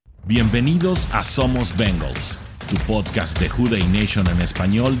Bienvenidos a Somos Bengals, tu podcast de WHODEY Nation en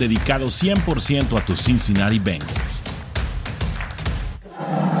español dedicado 100% a tus Cincinnati Bengals.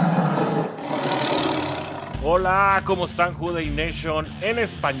 Hola, ¿cómo están WHODEY Nation? En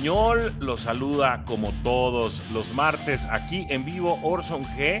español los saluda como todos los martes aquí en vivo Orson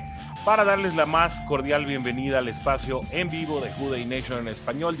G para darles la más cordial bienvenida al espacio en vivo de WHODEY Nation en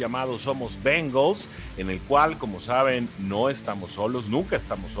español llamado Somos Bengals, en el cual, como saben, no estamos solos, nunca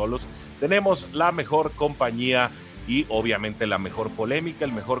estamos solos. Tenemos la mejor compañía y obviamente la mejor polémica,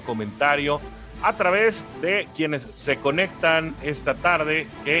 el mejor comentario a través de quienes se conectan esta tarde,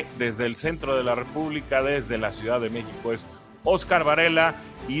 que desde el centro de la República, desde la Ciudad de México, es Oscar Varela,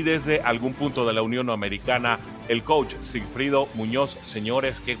 y desde algún punto de la Unión Americana, el coach Sigfrido Muñoz.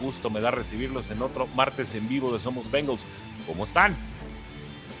 Señores, qué gusto me da recibirlos en otro martes en vivo de Somos Bengals. ¿Cómo están?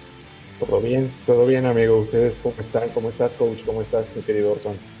 Todo bien, amigo. ¿Ustedes cómo están? ¿Cómo estás, coach? ¿Cómo estás, mi querido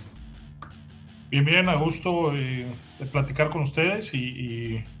Orson? Bien, a gusto de platicar con ustedes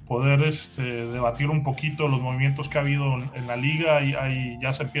y poder debatir un poquito los movimientos que ha habido en la liga. Y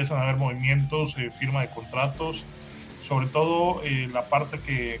ya se empiezan a ver movimientos, firma de contratos, sobre todo la parte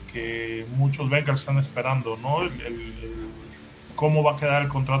que muchos Bengals están esperando, ¿no? Cómo va a quedar el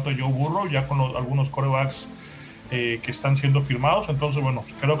contrato de Joe Burrow, ya con algunos quarterbacks que están siendo firmados. Entonces, bueno,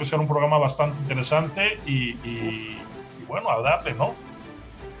 creo que será un programa bastante interesante y bueno, a darle, ¿no?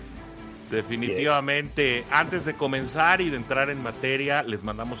 Definitivamente. Antes de comenzar y de entrar en materia, les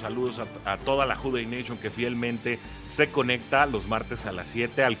mandamos saludos a toda la WHODEY Nation que fielmente se conecta los martes a las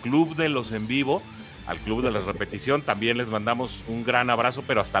 7 al Club de los En Vivo, al Club de la Repetición. También les mandamos un gran abrazo,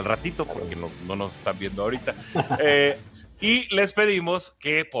 pero hasta el ratito, porque no nos están viendo ahorita. Y les pedimos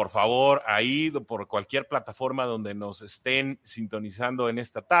que, por favor, ahí, por cualquier plataforma donde nos estén sintonizando en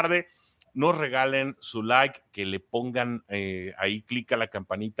esta tarde, nos regalen su like, que le pongan ahí clic a la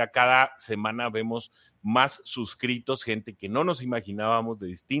campanita. Cada semana vemos más suscritos, gente que no nos imaginábamos, de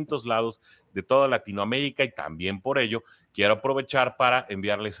distintos lados de toda Latinoamérica, y también por ello quiero aprovechar para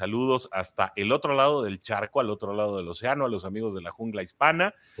enviarles saludos hasta el otro lado del charco, al otro lado del océano, a los amigos de la jungla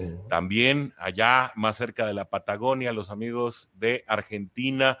hispana, también allá más cerca de la Patagonia, a los amigos de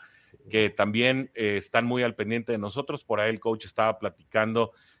Argentina, que también están muy al pendiente de nosotros. Por ahí el coach estaba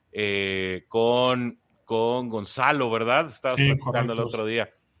platicando con Gonzalo, ¿verdad? Estabas platicando el otro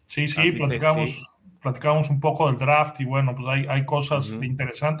día. Sí, platicamos un poco del draft y bueno, pues hay cosas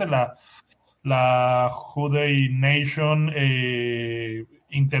interesantes. La WHODEY Nation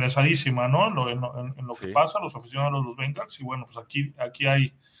interesadísima, ¿no? En lo que pasa, los aficionados de los Bengals, y bueno, pues aquí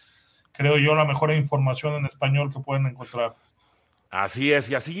hay, creo yo, la mejor información en español que pueden encontrar. Así es,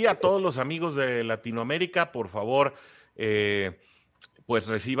 y así a todos los amigos de Latinoamérica, por favor, pues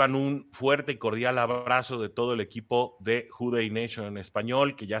reciban un fuerte y cordial abrazo de todo el equipo de WHODEY Nation en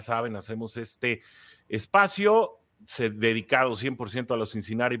español, que ya saben, hacemos este espacio dedicado 100% a los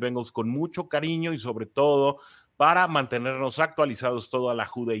Cincinnati Bengals con mucho cariño y sobre todo para mantenernos actualizados toda la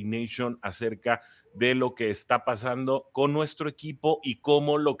WHODEY Nation acerca de lo que está pasando con nuestro equipo y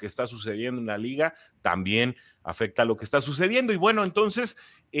cómo lo que está sucediendo en la liga también afecta a lo que está sucediendo. Y bueno, entonces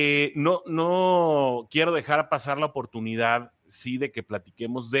no quiero dejar pasar la oportunidad, sí, de que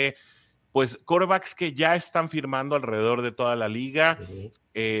platiquemos de pues quarterbacks que ya están firmando alrededor de toda la liga.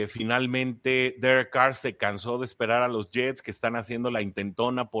 Finalmente Derek Carr se cansó de esperar a los Jets, que están haciendo la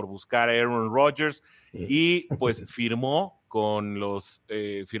intentona por buscar a Aaron Rodgers, y pues firmó con los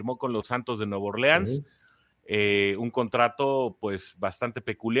Santos de Nueva Orleans. Un contrato pues bastante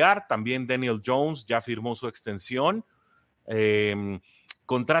peculiar. También Daniel Jones ya firmó su extensión.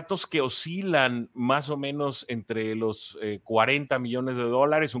 Contratos que oscilan más o menos entre los $40 millones.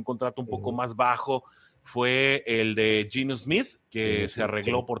 Un contrato un poco más bajo fue el de Geno Smith, que se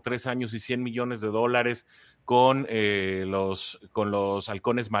arregló por 3 años y $100 millones con los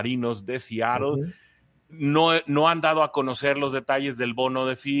Halcones Marinos de Seattle. No han dado a conocer los detalles del bono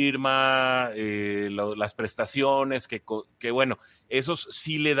de firma, las prestaciones, que bueno, esos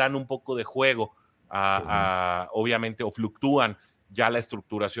sí le dan un poco de juego obviamente, o fluctúan ya la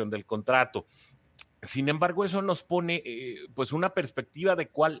estructuración del contrato. Sin embargo, eso nos pone pues una perspectiva de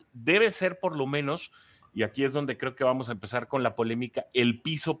cuál debe ser, por lo menos, y aquí es donde creo que vamos a empezar con la polémica, el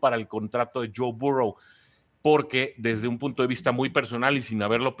piso para el contrato de Joe Burrow, porque desde un punto de vista muy personal y sin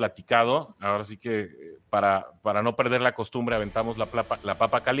haberlo platicado, ahora sí que para no perder la costumbre aventamos la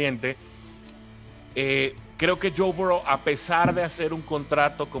papa caliente. Creo que Joe Burrow, a pesar de hacer un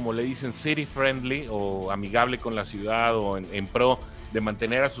contrato, como le dicen, city friendly o amigable con la ciudad, o en pro de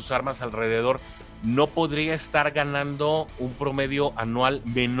mantener a sus armas alrededor, no podría estar ganando un promedio anual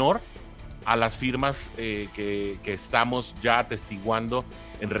menor a las firmas que estamos ya atestiguando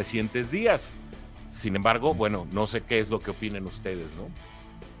en recientes días. Sin embargo, bueno, no sé qué es lo que opinen ustedes, ¿no?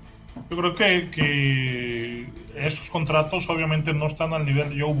 Yo creo que estos contratos obviamente no están al nivel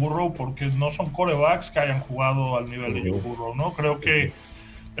de Joe Burrow porque no son quarterbacks que hayan jugado al nivel de Joe Burrow, ¿no? Creo que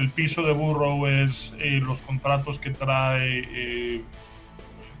el piso de Burrow es los contratos que trae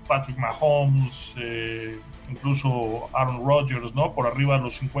Patrick Mahomes, incluso Aaron Rodgers, ¿no? Por arriba de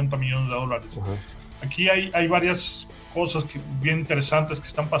los $50 millones. Aquí hay varias cosas bien interesantes que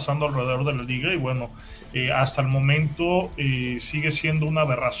están pasando alrededor de la liga y bueno, hasta el momento sigue siendo una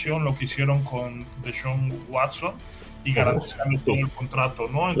aberración lo que hicieron con Deshaun Watson y garantizarle todo el contrato,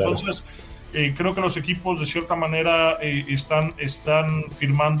 ¿no? Entonces, creo que los equipos de cierta manera están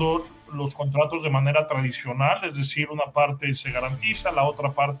firmando los contratos de manera tradicional, es decir, una parte se garantiza, la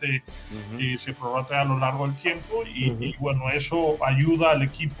otra parte se prorratea a lo largo del tiempo y bueno, eso ayuda al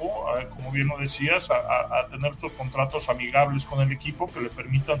equipo, como bien lo decías, a tener estos contratos amigables con el equipo que le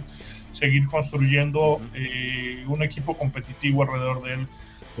permitan seguir construyendo un equipo competitivo alrededor de él.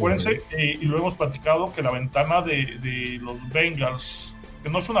 Acuérdense, y lo hemos platicado, que la ventana de los Bengals, que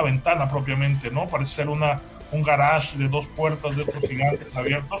no es una ventana propiamente, ¿no? Parece ser un garage de 2 puertas de estos gigantes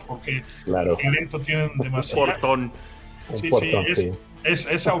abiertos, porque el talento tienen demasiado. Un portón.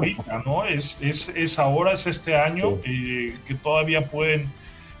 Es ahorita, ¿no? Es ahora, es este año que todavía pueden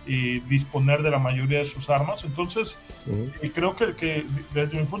disponer de la mayoría de sus armas. Entonces, creo que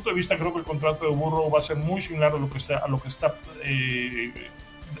desde mi punto de vista, creo que el contrato de Burrow va a ser muy similar a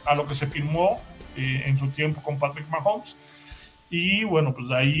lo que se firmó en su tiempo con Patrick Mahomes. Y bueno, pues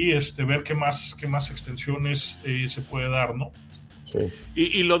de ahí ver qué más extensiones se puede dar, ¿no? Sí.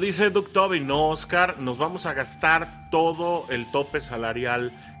 Y lo dice Doug Tobin, ¿no, Oscar? Nos vamos a gastar todo el tope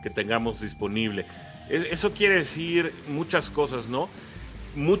salarial que tengamos disponible. Eso quiere decir muchas cosas, ¿no?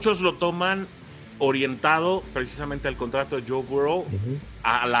 Muchos lo toman orientado precisamente al contrato de Joe Burrow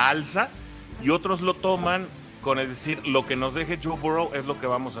a la alza, y otros lo toman con el decir, lo que nos deje Joe Burrow es lo que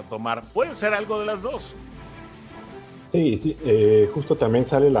vamos a tomar. Puede ser algo de las dos. Sí, justo también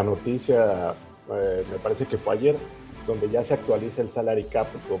sale la noticia, me parece que fue ayer, donde ya se actualiza el salary cap,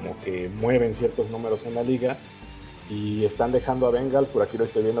 como que mueven ciertos números en la liga y están dejando a Bengals, por aquí lo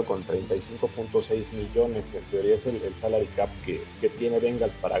estoy viendo, con 35.6 millones, en teoría es el salary cap que tiene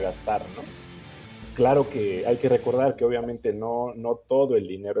Bengals para gastar, ¿no? Claro que hay que recordar que obviamente no todo el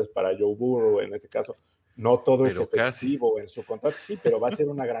dinero es para Joe Burrow en este caso, no todo es efectivo en su contrato, sí, pero va a ser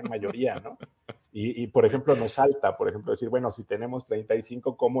una gran mayoría, ¿no? Y por ejemplo, nos salta, decir, bueno, si tenemos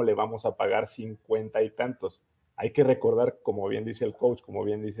 35, ¿cómo le vamos a pagar 50 y tantos? Hay que recordar, como bien dice el coach, como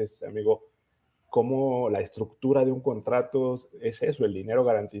bien dices, amigo, cómo la estructura de un contrato es eso, el dinero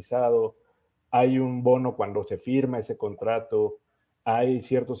garantizado, hay un bono cuando se firma ese contrato, hay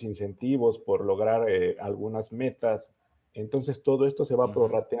ciertos incentivos por lograr algunas metas, entonces todo esto se va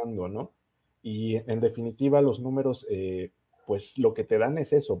prorrateando, ¿no? Y en definitiva los números, pues lo que te dan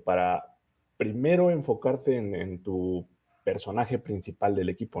es eso, para primero enfocarte en tu personaje principal del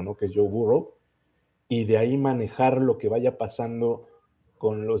equipo, ¿no? Que es Joe Burrow, y de ahí manejar lo que vaya pasando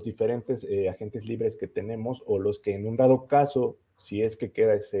con los diferentes agentes libres que tenemos, o los que en un dado caso, si es que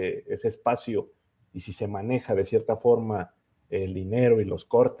queda ese espacio, y si se maneja de cierta forma el dinero y los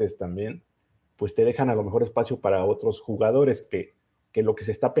cortes también, pues te dejan a lo mejor espacio para otros jugadores que lo que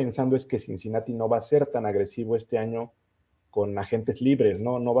se está pensando es que Cincinnati no va a ser tan agresivo este año con agentes libres,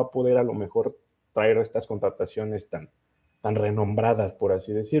 no va a poder a lo mejor traer estas contrataciones tan renombradas, por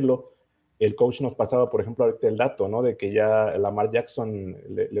así decirlo. El coach nos pasaba, por ejemplo, ahorita el dato, ¿no? De que ya Lamar Jackson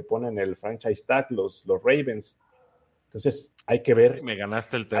le ponen el franchise tag, los Ravens. Entonces, hay que ver. Me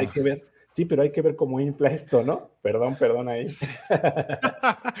ganaste el tema. Hay que ver. Sí, pero hay que ver cómo infla esto, ¿no? Perdón ahí.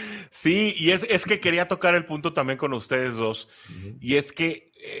 Sí, y es que quería tocar el punto también con ustedes dos. Y es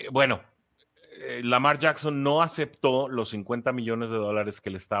que, Lamar Jackson no aceptó los $50 millones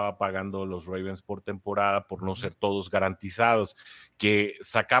que le estaba pagando los Ravens por temporada por no ser todos garantizados, que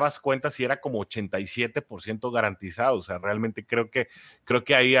sacabas cuentas y era como 87% garantizado. O sea, realmente creo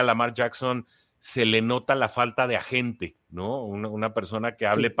que ahí a Lamar Jackson se le nota la falta de agente, ¿no? Una persona que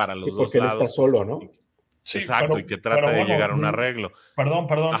hable para los dos lados. Porque él está solo, ¿no? Sí, exacto, y que trata de llegar a un arreglo. Perdón,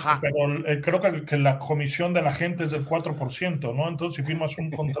 pero creo que la comisión de la gente es del 4%, ¿no? Entonces, si firmas un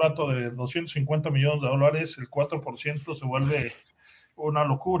contrato de $250 millones, el 4% se vuelve una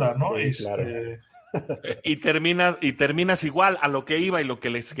locura, ¿no? Sí, claro. Y terminas igual. A lo que iba, y lo que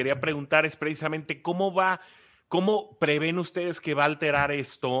les quería preguntar es precisamente ¿cómo prevén ustedes que va a alterar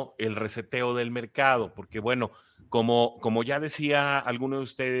esto el reseteo del mercado? Porque bueno, como ya decía alguno de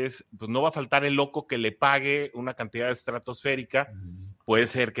ustedes, pues no va a faltar el loco que le pague una cantidad estratosférica puede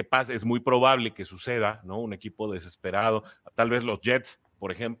ser que pase, es muy probable que suceda, ¿no? Un equipo desesperado, tal vez los Jets,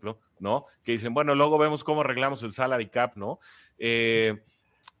 por ejemplo, ¿no? Que dicen, bueno, luego vemos cómo arreglamos el salary cap, ¿no?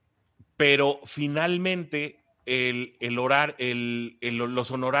 Pero finalmente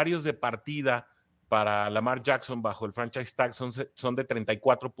los honorarios de partida para Lamar Jackson bajo el franchise tag son de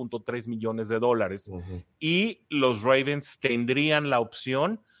 $34.3 millones y los Ravens tendrían la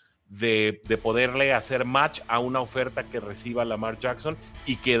opción de poderle hacer match a una oferta que reciba Lamar Jackson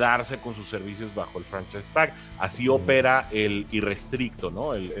y quedarse con sus servicios bajo el franchise tag. Así opera el irrestricto,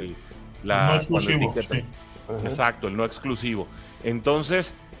 ¿no? No exclusivo. Sí. Exacto, el no exclusivo.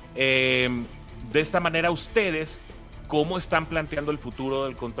 Entonces, de esta manera ustedes, ¿cómo están planteando el futuro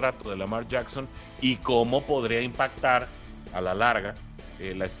del contrato de Lamar Jackson y cómo podría impactar a la larga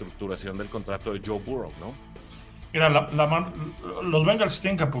la estructuración del contrato de Joe Burrow, ¿no? Mira, los Bengals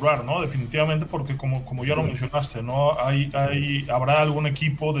tienen que apurar, ¿no? Definitivamente, porque como ya lo mencionaste, ¿no? Habrá algún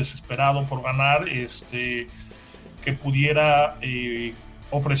equipo desesperado por ganar, que pudiera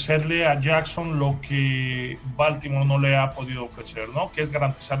ofrecerle a Jackson lo que Baltimore no le ha podido ofrecer, ¿no? Que es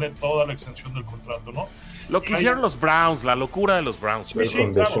garantizarle toda la extensión del contrato, ¿no? Lo que hicieron los Browns, la locura de los Browns. Sí,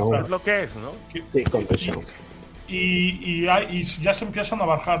 claro. Es lo que es, ¿no? Sí, con Deshaun. Y ya se empiezan a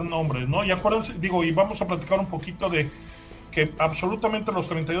bajar nombres, ¿no? Y acuérdense, y vamos a platicar un poquito de que absolutamente los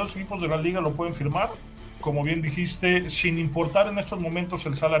 32 equipos de la liga lo pueden firmar, como bien dijiste, sin importar en estos momentos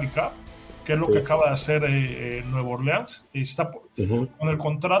el salary cap, que es lo que acaba de hacer Nueva Orleans. Está con el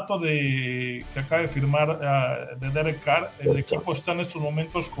contrato que acaba de firmar de Derek Carr, el equipo está en estos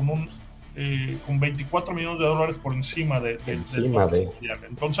momentos con $24 millones por encima de.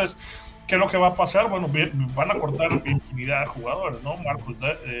 Entonces, ¿qué es lo que va a pasar? Bueno, van a cortar infinidad de jugadores, ¿no? Marcus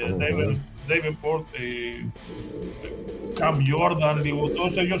Davenport, Cam Jordan,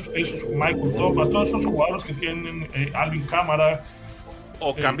 todos ellos, Michael Thomas, todos esos jugadores que tienen Alvin Kamara.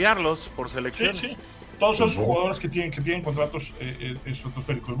 O cambiarlos por selecciones. Sí. Todos esos jugadores que tienen contratos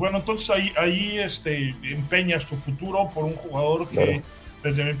estratosféricos. Bueno, entonces ahí empeñas tu futuro por un jugador que,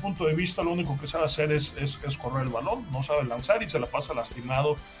 desde mi punto de vista, lo único que sabe hacer es correr el balón, no sabe lanzar y se la pasa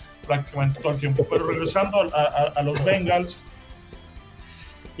lastimado prácticamente todo el tiempo. Pero regresando a los Bengals,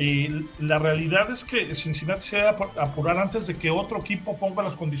 la realidad es que Cincinnati se debe apurar antes de que otro equipo ponga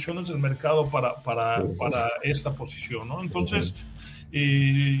las condiciones del mercado para esta posición, ¿no? Entonces,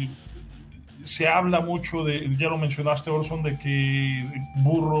 se habla mucho ya lo mencionaste, Orson, de que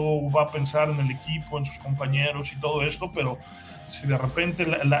Burrow va a pensar en el equipo, en sus compañeros y todo esto, pero si de repente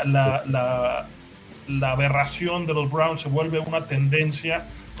la aberración de los Browns se vuelve una tendencia,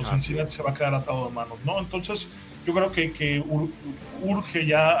 pues Cincinnati se va a quedar atado de manos, ¿no? Entonces, yo creo que urge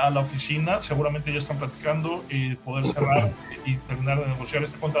ya a la oficina, seguramente ya están platicando, poder cerrar y terminar de negociar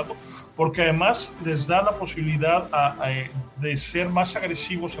este contrato, porque además les da la posibilidad de ser más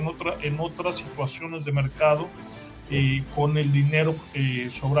agresivos en otras situaciones de mercado con el dinero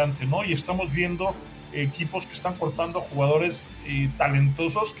sobrante, ¿no? Y estamos viendo equipos que están cortando jugadores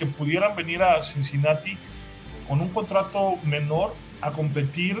talentosos que pudieran venir a Cincinnati con un contrato menor a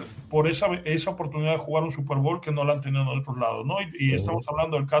competir por esa oportunidad de jugar un Super Bowl que no la han tenido en otros lados, ¿no? Y estamos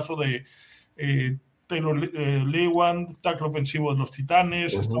hablando del caso de Taylor Lewan, tackle ofensivo de los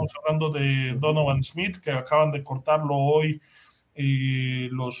Titanes, estamos hablando de Donovan Smith, que acaban de cortarlo hoy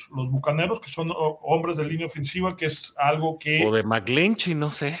los Bucaneros, que son hombres de línea ofensiva, que es algo que... O de McGlinchey, no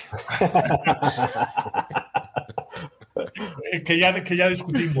sé. que ya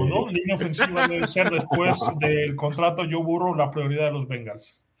discutimos, ¿no? Línea ofensiva debe ser, después del contrato Joe Burrow, la prioridad de los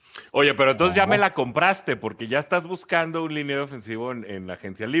Bengals. Oye, pero entonces ya me la compraste, porque ya estás buscando un liniero ofensivo en la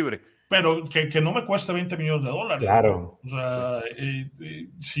agencia libre. Pero que no me cueste $20 millones. Claro. O sea,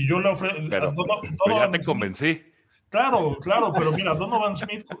 si yo le ofrezco... Pero ya te convencí. Claro, pero mira, Donovan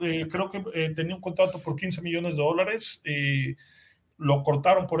Smith creo que tenía un contrato por $15 millones, lo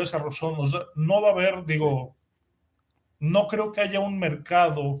cortaron por esa razón. O sea, no va a haber, no creo que haya un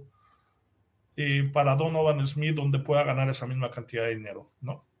mercado para Donovan Smith donde pueda ganar esa misma cantidad de dinero,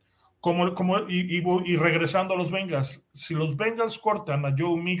 ¿no? Y regresando a los Bengals, si los Bengals cortan a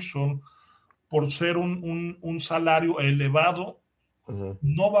Joe Mixon por ser un salario elevado,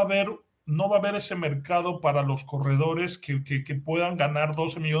 no va a haber ese mercado para los corredores que puedan ganar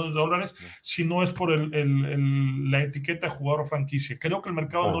 $12 millones si no es por la etiqueta de jugador franquicia. Creo que el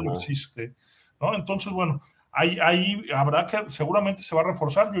mercado no lo existe, ¿no? Entonces, bueno, ahí habrá que, seguramente se va a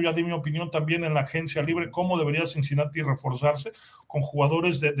reforzar. Yo ya di mi opinión también en la agencia libre, cómo debería Cincinnati reforzarse con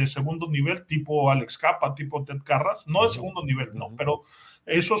jugadores de segundo nivel, tipo Alex Capa, tipo Ted Karras, no de segundo nivel, no, pero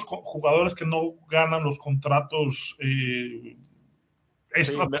esos jugadores que no ganan los contratos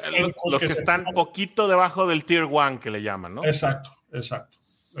los que están poquito debajo del Tier 1, que le llaman, ¿no? Exacto. Exacto.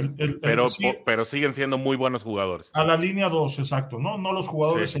 Pero siguen siendo muy buenos jugadores. A la línea 2, exacto. No los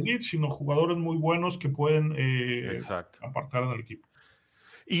jugadores elite, sino jugadores muy buenos que pueden apartar en el equipo.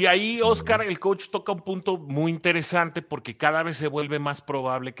 Y ahí, Oscar, el coach toca un punto muy interesante porque cada vez se vuelve más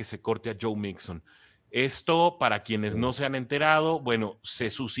probable que se corte a Joe Mixon. Esto, para quienes no se han enterado, bueno, se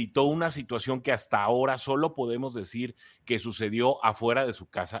suscitó una situación que hasta ahora solo podemos decir que sucedió afuera de su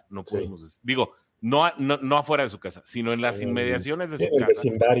casa. No podemos decir, digo, no afuera de su casa, sino en las inmediaciones de su casa.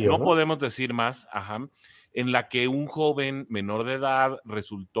 Vecindario, ¿no? Podemos decir más, en la que un joven menor de edad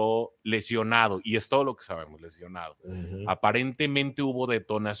resultó lesionado, y es todo lo que sabemos, lesionado. Aparentemente hubo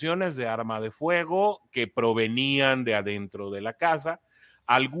detonaciones de arma de fuego que provenían de adentro de la casa.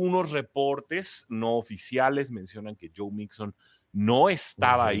 Algunos reportes no oficiales mencionan que Joe Mixon no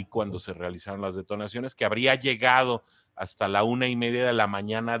estaba ahí cuando se realizaron las detonaciones, que habría llegado hasta la 1:30 de la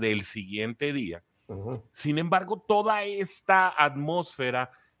mañana del siguiente día. Sin embargo, toda esta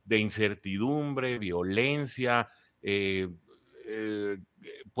atmósfera de incertidumbre, violencia,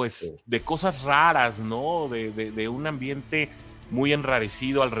 pues de cosas raras, ¿no? De un ambiente muy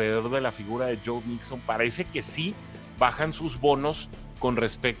enrarecido alrededor de la figura de Joe Mixon, parece que sí bajan sus bonos con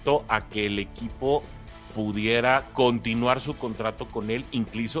respecto a que el equipo pudiera continuar su contrato con él,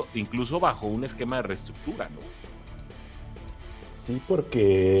 incluso bajo un esquema de reestructura, ¿no? Sí,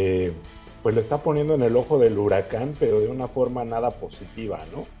 porque pues lo está poniendo en el ojo del huracán, pero de una forma nada positiva,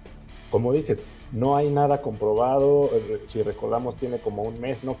 ¿no? Como dices, no hay nada comprobado. Si recordamos, tiene como un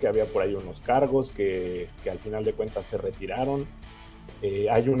mes, ¿no? Que había por ahí unos cargos que al final de cuentas se retiraron.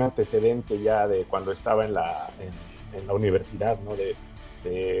 Hay un antecedente ya de cuando estaba en la universidad, ¿no?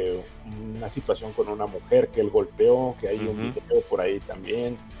 De una situación con una mujer que él golpeó, que hay un video por ahí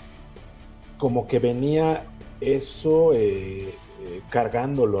también. Como que venía eso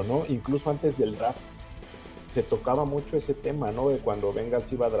cargándolo, ¿no? Incluso antes del draft se tocaba mucho ese tema, ¿no? De cuando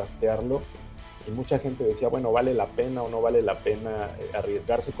Bengals iba a draftearlo, y mucha gente decía, bueno, ¿vale la pena o no vale la pena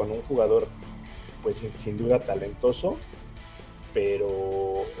arriesgarse con un jugador, pues sin duda talentoso,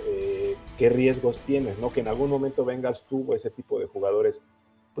 pero qué riesgos tienes, ¿no? Que en algún momento Bengals tuvo ese tipo de jugadores,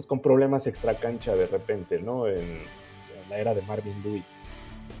 pues con problemas extracancha de repente, ¿no? En la era de Marvin Lewis.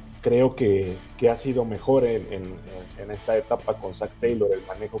 Creo que ha sido mejor en esta etapa con Zach Taylor, el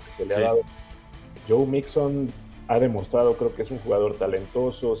manejo que se le ha dado. Joe Mixon ha demostrado, creo que es un jugador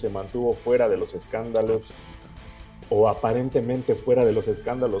talentoso, se mantuvo fuera de los escándalos, o aparentemente fuera de los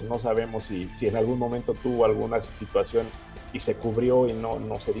escándalos. No sabemos si en algún momento tuvo alguna situación y se cubrió y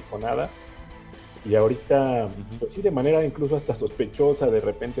no se dijo nada. Y ahorita, pues sí, de manera incluso hasta sospechosa, de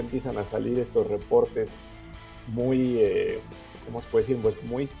repente empiezan a salir estos reportes muy, ¿cómo se puede decir? Pues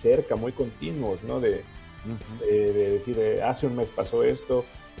muy cerca, muy continuos, ¿no? De decir, hace un mes pasó esto,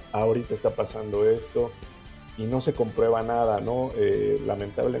 ahorita está pasando esto, y no se comprueba nada, ¿no?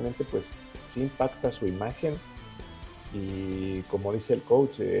 Lamentablemente, pues sí impacta su imagen, y como dice el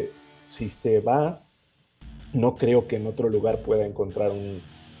coach, si se va, no creo que en otro lugar pueda encontrar un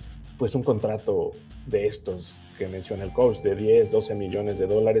contrato de estos que menciona el coach, de 10, 12 millones de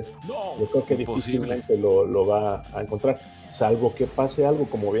dólares. No, yo creo que difícilmente lo va a encontrar, salvo que pase algo,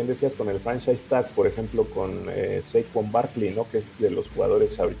 como bien decías, con el franchise tag, por ejemplo, con Saquon Barkley, ¿no? Que es de los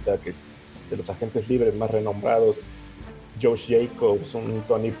jugadores ahorita, que es de los agentes libres más renombrados, Josh Jacobs, un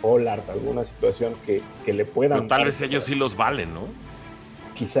Tony Pollard, alguna situación que le puedan... Pero tal vez ellos sí los valen, ¿no?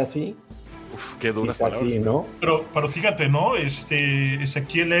 Quizás sí. Uf, qué duras palabras. Sí, ¿no? Pero fíjate, ¿no?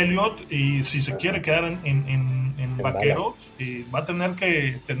 Ezequiel Elliott, y si se quiere quedar en Vaqueros, va a tener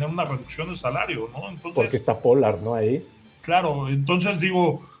que tener una reducción de salario, ¿no? Entonces, porque está Pollard, ¿no? Ahí. Claro, entonces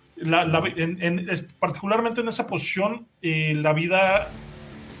digo, particularmente en esa posición, la vida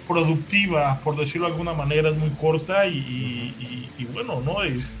productiva, por decirlo de alguna manera, es muy corta y bueno, ¿no?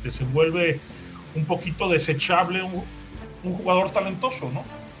 Se vuelve un poquito desechable un jugador talentoso, ¿no?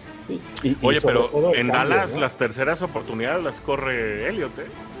 Sí, oye, pero en Dallas, ¿no? Las terceras oportunidades las corre Elliott,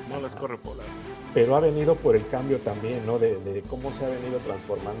 no las corre Pollard. Pero ha venido por el cambio también, ¿no? De cómo se ha venido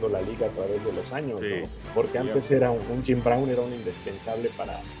transformando la liga a través de los años, ¿no? Porque antes era un Jim Brown, era un indispensable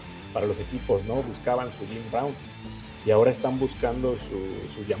para los equipos, ¿no? Buscaban su Jim Brown, y ahora están buscando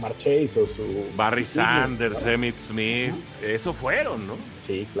su Jamar Chase o su... Barry Sanders, ¿no? Emmitt Smith, eso fueron, ¿no?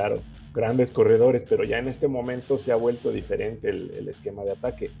 Sí, claro, grandes corredores, pero ya en este momento se ha vuelto diferente el esquema de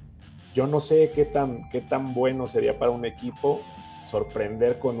ataque. Yo no sé qué tan bueno sería para un equipo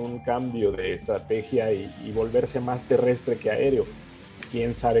sorprender con un cambio de estrategia y volverse más terrestre que aéreo.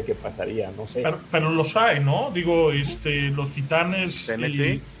 quién sabe qué pasaría, no sé. Pero los hay, ¿no? Digo, los Titanes,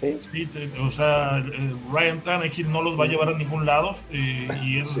 Tennessee. Ryan Tannehill no los va a llevar a ningún lado,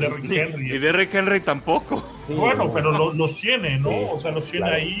 y es Derrick Henry. Y Derrick Henry tampoco. Sí, bueno, pero los tiene, ¿no? Sí, o sea, los tiene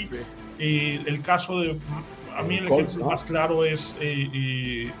ahí. Sí. El caso de, a mí el ejemplo más claro es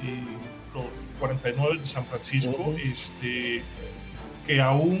los 49 de San Francisco, que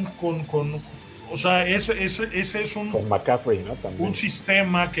aún o sea, ese es con McCaffrey, ¿no? También. Un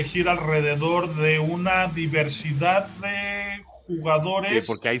sistema que gira alrededor de una diversidad de jugadores.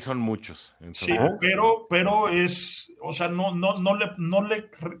 Sí, porque ahí son muchos. Entonces, sí, pero es, o sea, no le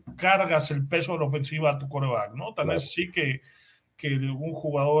cargas el peso de la ofensiva a tu quarterback, ¿no? Tal vez sí que un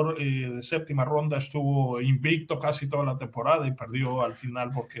jugador de séptima ronda estuvo invicto casi toda la temporada y perdió al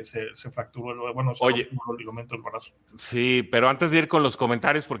final porque se fracturó el ligamento del brazo. Sí, pero antes de ir con los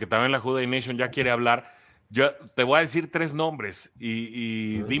comentarios, porque también la WHODEY Nation ya quiere hablar, yo te voy a decir 3 nombres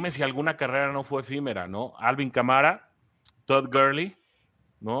y dime si alguna carrera no fue efímera, ¿no? Alvin Kamara, Todd Gurley,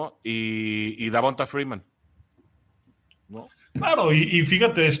 ¿no? Y Davonta Freeman, ¿no? Claro, y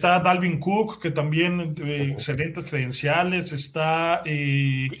fíjate, está Dalvin Cook, que también excelentes credenciales, está...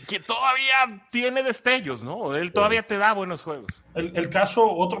 que todavía tiene destellos, ¿no? Él todavía te da buenos juegos.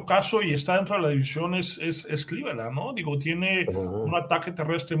 Otro caso, y está dentro de la división, es Cleveland, ¿no? Digo, tiene un ataque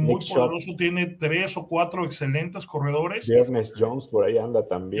terrestre muy poderoso, tiene 3 o 4 excelentes corredores. Ernest Jones por ahí anda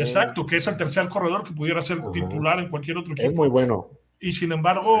también. Exacto, que es el tercer corredor que pudiera ser titular en cualquier otro equipo. Es muy bueno. Y sin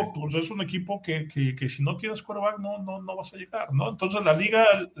embargo, pues es un equipo que si no tienes quarterback no vas a llegar, ¿no? Entonces la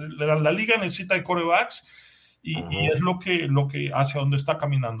liga necesita de quarterbacks y es lo que hacia donde está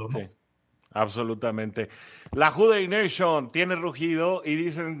caminando, ¿no? Sí, absolutamente. La WHODEY Nation tiene rugido y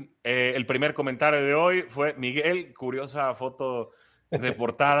dicen, el primer comentario de hoy fue Miguel, curiosa foto de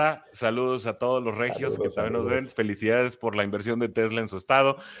portada. Saludos a todos los regios que también nos ven. Felicidades por la inversión de Tesla en su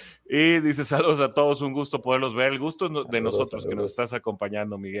estado. Y dice, saludos a todos, un gusto poderlos ver. El gusto de nosotros que nos estás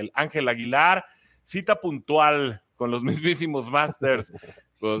acompañando, Miguel. Ángel Aguilar, cita puntual con los mismísimos Masters.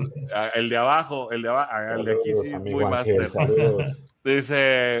 Pues, el de abajo, el de aquí sí es muy Master.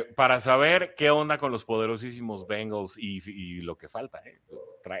 Dice, para saber qué onda con los poderosísimos Bengals y lo que falta,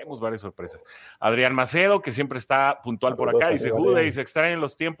 traemos varias sorpresas. Adrián Macedo, que siempre está puntual por acá, dice, WHODEY, se extrañan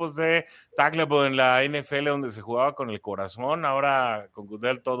los tiempos de tackle en la NFL donde se jugaba con el corazón, ahora con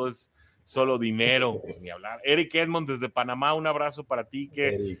Goodell todo es solo dinero, pues ni hablar. Eric Edmond desde Panamá, un abrazo para ti,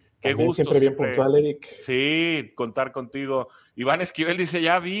 qué gusto. Siempre bien puntual, Eric. Sí, contar contigo. Iván Esquivel dice,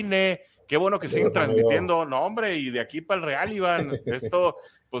 ya vine. Qué bueno que siguen transmitiendo. No, hombre, y de aquí para el Real, Iván. Esto,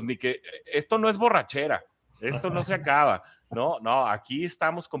 pues esto no es borrachera. Esto no se acaba. No, aquí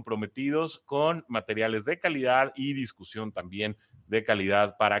estamos comprometidos con materiales de calidad y discusión también de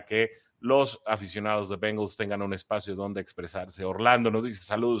calidad para que los aficionados de Bengals tengan un espacio donde expresarse. Orlando nos dice,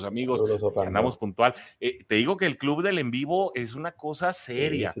 saludos amigos, andamos puntual. Te digo que el club del en vivo es una cosa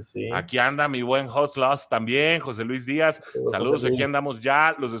seria. Sí. Aquí anda mi buen host Lost también, José Luis Díaz. Saludos, aquí andamos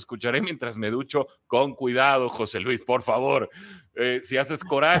ya, los escucharé mientras me ducho. Con cuidado, José Luis, por favor. Si haces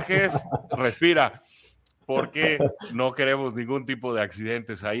corajes, respira, porque no queremos ningún tipo de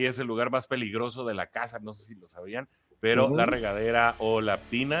accidentes. Ahí es el lugar más peligroso de la casa, no sé si lo sabían, pero la regadera o la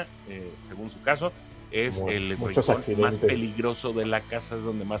tina, según su caso, es el rincón más peligroso de la casa, es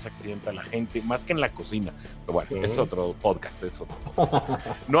donde más accidenta la gente, más que en la cocina. Pero bueno, es otro podcast, es otro podcast.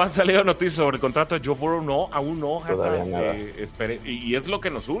 No han salido noticias sobre el contrato de Joe Burrow, no, aún no, Hassan, y es lo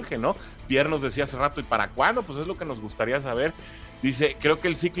que nos urge, ¿no? Pierre nos decía hace rato, ¿y para cuándo? Pues es lo que nos gustaría saber. Dice, creo que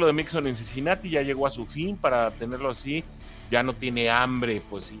el ciclo de Mixon en Cincinnati ya llegó a su fin, para tenerlo así, ya no tiene hambre.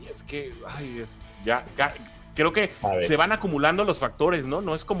 Pues sí, es que, creo que se van acumulando los factores, ¿no?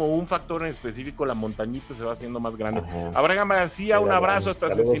 No es como un factor en específico, la montañita se va haciendo más grande. Abraham García, un abrazo hasta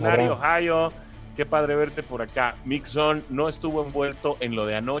Cincinnati, Ohio. Qué padre verte por acá. Mixon no estuvo envuelto en lo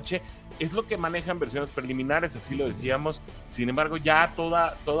de anoche. Es lo que manejan versiones preliminares, así lo decíamos. Sin embargo, ya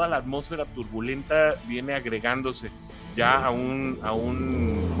toda la atmósfera turbulenta viene agregándose ya a un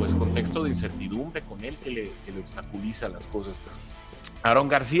pues, contexto de incertidumbre con él que le obstaculiza las cosas. Aaron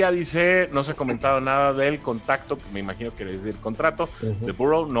García dice, no se ha comentado nada del contacto, que me imagino que es el contrato de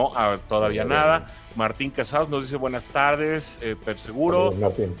Burrow, no, todavía nada. Martín Casados nos dice, buenas tardes, Perseguro,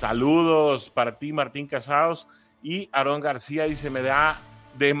 saludos para ti, Martín Casados. Y Aaron García dice, me da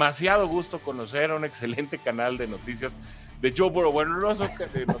demasiado gusto conocer un excelente canal de noticias de Joe Burrow. Bueno, no son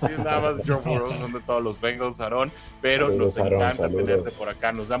noticias nada más de Joe Burrow, son de todos los Bengals, Aaron, pero nos encanta tenerte por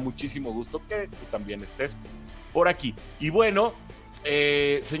acá, nos da muchísimo gusto que tú también estés por aquí. Y bueno,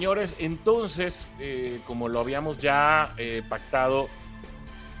 señores, entonces, como lo habíamos ya pactado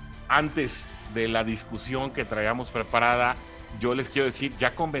antes de la discusión que traíamos preparada, yo les quiero decir,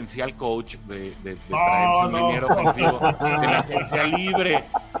 ya convencí al coach de traerse un liniero ofensivo de la agencia libre.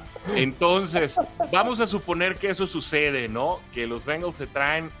 Entonces, vamos a suponer que eso sucede, ¿no? Que los Bengals se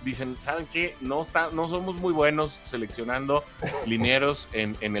traen, dicen, ¿saben qué? No somos muy buenos seleccionando linieros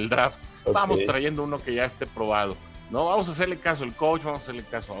en el draft. Vamos trayendo uno que ya esté probado, ¿no? Vamos a hacerle caso al coach, vamos a hacerle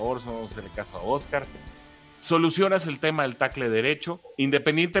caso a Orson, vamos a hacerle caso a Oscar. Solucionas el tema del tackle derecho,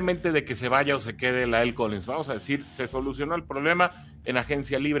 independientemente de que se vaya o se quede La'el Collins. Vamos a decir, se solucionó el problema en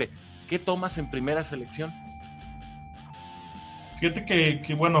agencia libre. ¿Qué tomas en primera selección? Fíjate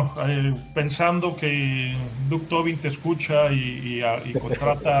que bueno, pensando que Duke Tobin te escucha y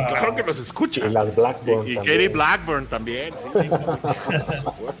contrata... Claro que nos escucha. Y las Blackburn y Katie Blackburn también. Sí.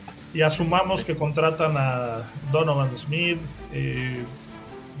 Y asumamos que contratan a Donovan Smith,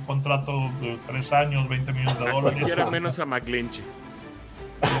 contrato de 3 años, $20 millones. Cualquiera menos a McGlinchey.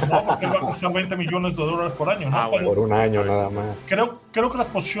 No, porque va a costar $20 millones por año, ¿no? Bueno, por un año nada más. Creo que las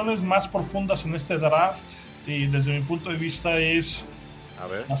posiciones más profundas en este draft, y desde mi punto de vista, es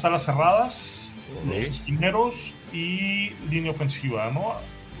las alas cerradas, los esquineros y línea ofensiva, ¿no?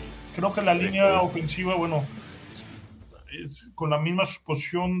 Creo que la línea ofensiva, bueno, es con la misma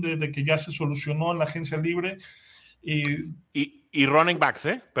suposición de que ya se solucionó en la agencia libre. Y running backs,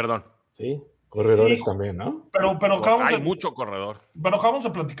 perdón. Sí, corredores también, ¿no? Pero hay mucho corredor. Pero acabamos de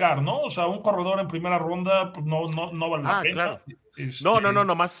platicar, ¿no? O sea, un corredor en primera ronda pues no vale la pena. Claro. No,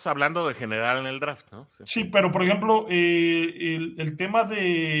 nomás hablando de general en el draft, ¿no? Sí, pero por ejemplo, el tema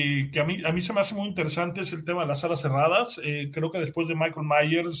de que a mí se me hace muy interesante es el tema de las alas cerradas. Creo que después de Michael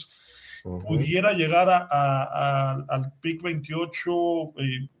Myers pudiera llegar al pick 28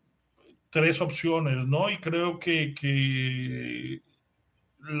 3 opciones, ¿no? Y creo que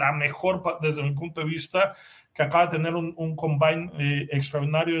la mejor, desde mi punto de vista, que acaba de tener un combine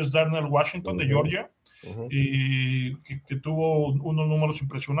extraordinario es Darnell Washington de Georgia, que tuvo unos números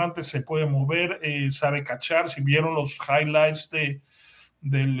impresionantes, se puede mover, sabe cachar. Si vieron los highlights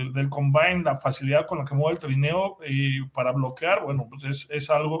del combine, la facilidad con la que mueve el trineo para bloquear, bueno, pues es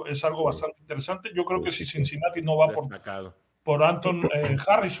algo bastante interesante. Yo creo que si Cincinnati no va por Anton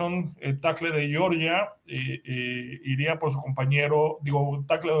Harrison, el tackle de Georgia, iría por su compañero,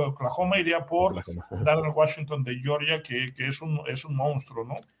 tackle de Oklahoma, iría por Darnell Washington de Georgia, que es un monstruo,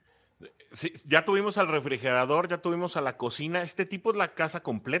 ¿no? Sí, ya tuvimos al refrigerador, ya tuvimos a la cocina. Este tipo es la casa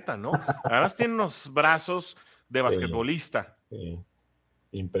completa, ¿no? Además tiene unos brazos de basquetbolista. Sí.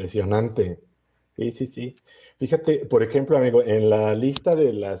 Impresionante. Sí. Fíjate, por ejemplo, amigo, en la lista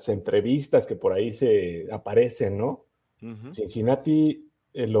de las entrevistas que por ahí se aparecen, ¿no? Cincinnati,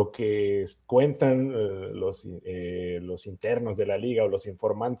 lo que cuentan los internos de la liga o los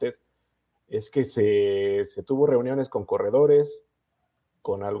informantes, es que se tuvo reuniones con corredores,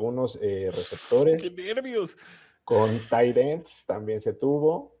 con algunos receptores. ¡Qué nervios! Con tight ends también se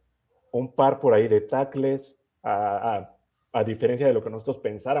tuvo, un par por ahí de tackles, a diferencia de lo que nosotros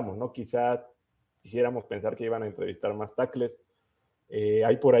pensáramos, ¿no? Quizá quisiéramos pensar que iban a entrevistar más tackles.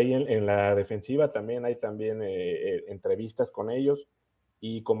 Hay por ahí en la defensiva también hay entrevistas con ellos,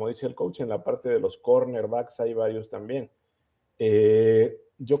 y como dice el coach, en la parte de los cornerbacks hay varios también.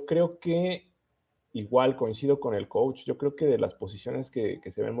 Yo creo que igual coincido con el coach. Yo creo que de las posiciones que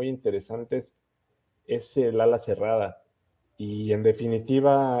se ven muy interesantes es el ala cerrada, y en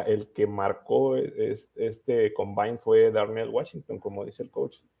definitiva el que marcó este combine fue Darnell Washington, como dice el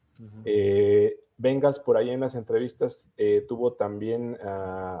coach. Bengals por ahí en las entrevistas tuvo también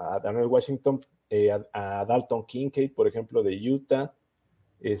a Darnell Washington, a Dalton Kincaid, por ejemplo, de Utah.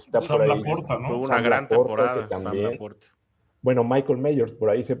 Está Sam por ahí, Laporta, ¿no? Tuvo una gran temporada. Sam Laporta. Bueno, Michael Myers por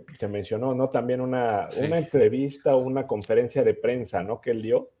ahí se mencionó, ¿no? También una entrevista, una conferencia de prensa, ¿no? Que él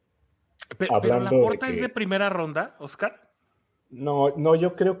dio. Pero Laporta es de primera ronda, Oscar. No,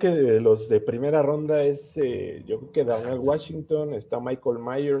 yo creo que de los de primera ronda es, yo creo que Darnell Washington, está Michael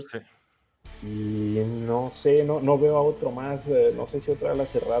Myers, y no sé, no veo a otro más, no sé si otra ala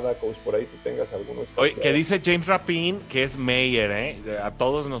cerrada, coach, por ahí tú tengas algunos. Oye, que dice James Rapine que es Mayer, a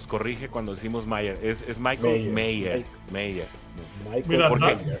todos nos corrige cuando decimos Mayer, es Michael Mayer. Mira,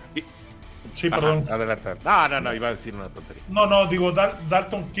 sí, perdón. Adelante. No, iba a decir una tontería. No, digo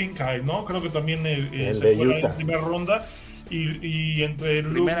Dalton Kincaid, ¿no? Creo que también se fue en primera ronda. Y entre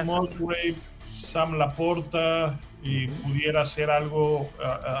Luke Musgrave, Sam Laporta, y pudiera ser algo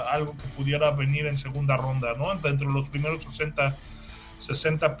que pudiera venir en segunda ronda, ¿no? Entre los primeros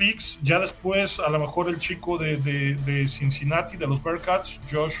 60 picks. Ya después, a lo mejor el chico de Cincinnati, de los Bearcats,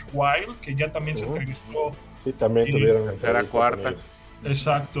 Josh Wild, que ya también se entrevistó. Sí, también tuvieron tercera, cuarta.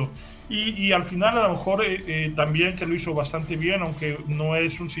 Exacto. Y al final, a lo mejor también que lo hizo bastante bien, aunque no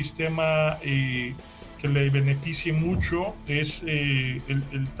es un sistema que le beneficie mucho es el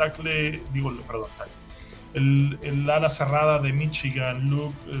ala cerrada de Michigan,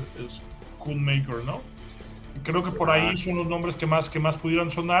 Luke Schoonmaker, ¿no? Creo que por ahí son los nombres que más pudieran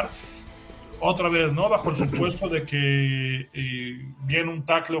sonar. Otra vez, ¿no? Bajo el supuesto de que viene un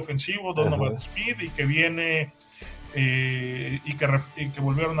tackle ofensivo, Donovan Smith, y que viene y que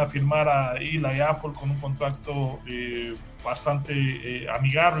volvieron a firmar a Eli Apple con un contrato bastante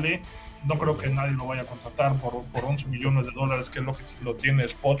amigable. No creo que nadie lo vaya a contratar por $11 millones, que es lo que lo tiene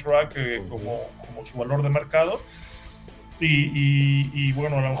Spotrac como su valor de mercado. Y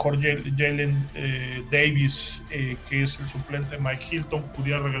bueno, a lo mejor Jalen Davis, que es el suplente de Mike Hilton,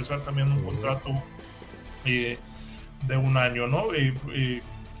 pudiera regresar también a un contrato de un año, ¿no?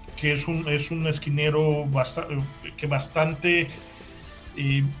 Que es un esquinero bastante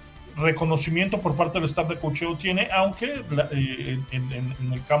reconocimiento por parte del staff de coacheo tiene, aunque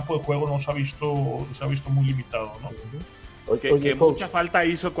en el campo de juego no se ha visto muy limitado, ¿no? Que mucha falta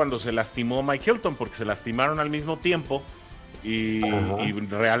hizo cuando se lastimó Mike Hilton, porque se lastimaron al mismo tiempo y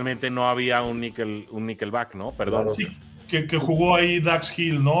realmente no había un nickelback, ¿no? Perdón. Sí, que jugó ahí Dax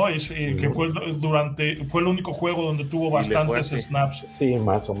Hill, ¿no? Que fue el único juego donde tuvo bastantes snaps. Sí,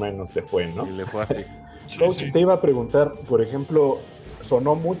 más o menos le fue, ¿no? Y le fue así. Coach, te iba a preguntar, por ejemplo,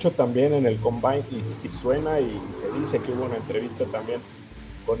 sonó mucho también en el Combine y suena y se dice que hubo una entrevista también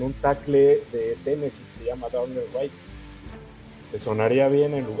con un tackle de Tennessee que se llama Darnell Wright. ¿Te sonaría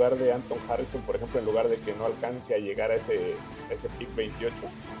bien en lugar de Anton Harrison, por ejemplo, en lugar de que no alcance a llegar a ese pick 28?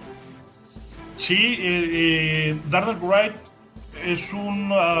 Sí, Darnell Wright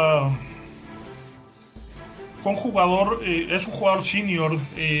fue un jugador, es un jugador senior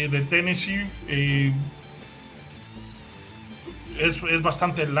de Tennessee. Es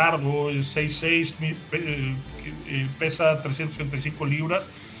bastante largo, es 6'6", pesa 335 libras.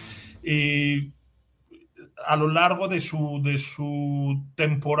 A lo largo de su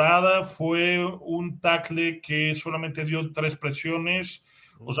temporada fue un tackle que solamente dio 3 presiones,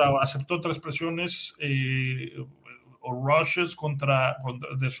 o sea, aceptó 3 presiones o rushes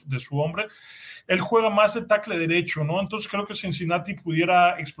de su hombre. Él juega más de tackle derecho, ¿no? Entonces creo que Cincinnati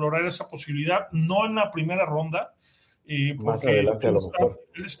pudiera explorar esa posibilidad, no en la primera ronda, porque adelante,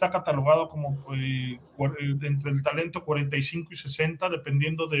 él está catalogado como entre el talento 45 y 60,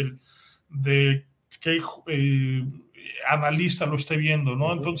 dependiendo de qué analista lo esté viendo,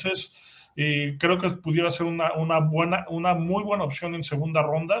 ¿no? Entonces creo que pudiera ser una muy buena opción en segunda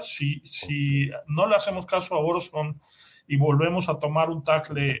ronda. Si no le hacemos caso a Orson y volvemos a tomar un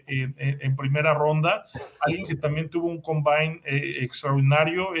tackle en primera ronda, alguien que también tuvo un combine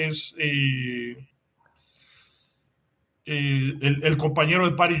extraordinario es el compañero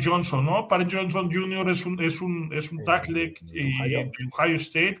de Paris Johnson, ¿no? Paris Johnson Jr. es un tackle de Ohio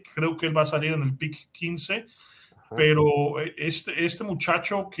State. Creo que él va a salir en el pick 15. Pero este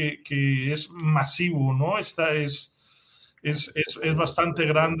muchacho que es masivo, ¿no? Es bastante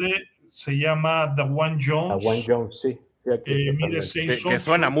grande. Se llama Dawan Jones. Dawan Jones, sí. Mide 6'8". Que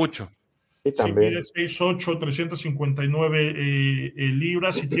suena mucho. Sí, también. Mide 6'8", 359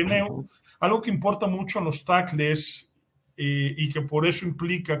 libras. Y tiene algo que importa mucho en los tackles, y que por eso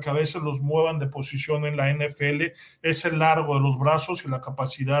implica que a veces los muevan de posición en la NFL, es el largo de los brazos y la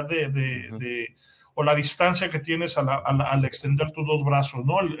capacidad o la distancia que tienes al extender tus 2 brazos,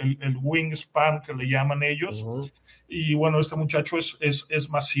 ¿no? El wingspan que le llaman ellos. Y bueno, este muchacho es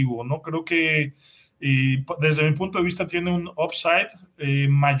masivo, ¿no? Creo que desde mi punto de vista tiene un upside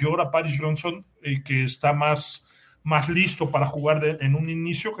mayor a Paris Johnson, que está más listo para jugar en un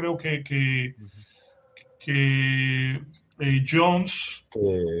inicio. Creo que Jones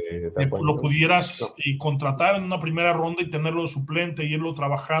lo pudieras contratar en una primera ronda y tenerlo de suplente, irlo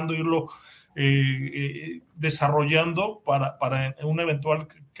trabajando, irlo desarrollando para un eventual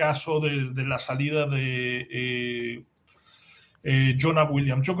caso de la salida de Jonah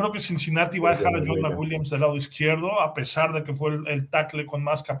Williams. Yo creo que Cincinnati va a dejar a Jonah Williams del lado izquierdo, a pesar de que fue el tackle con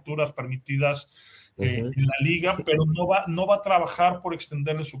más capturas permitidas en la liga, pero no va a trabajar por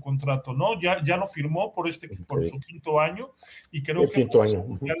extenderle su contrato, ¿no? Ya lo firmó por su 5º año, y creo que puede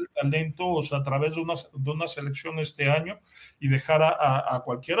desarrollar el talento, o sea, a través de una selección este año, y dejar a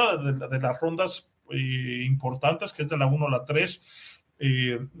cualquiera de las rondas importantes, que es de la 1 a la 3,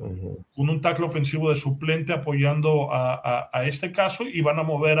 con un tackle ofensivo de suplente apoyando a este caso, y van a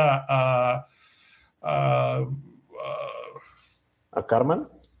mover a Carman.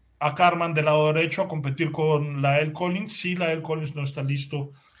 A Carman del lado derecho a competir con Lael Collins. Sí, Lael Collins no está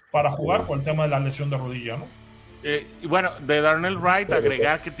listo para jugar por el tema de la lesión de rodilla, ¿no? Y bueno, de Darnell Wright,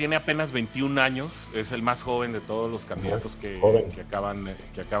 agregar que tiene apenas 21 años, es el más joven de todos los candidatos que acaban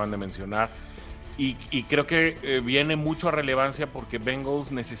de mencionar. Y creo que viene mucho a relevancia porque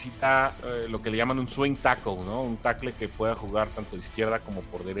Bengals necesita lo que le llaman un swing tackle, ¿no? Un tackle que pueda jugar tanto de izquierda como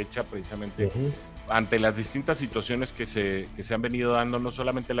por derecha, precisamente ante las distintas situaciones que se han venido dando, no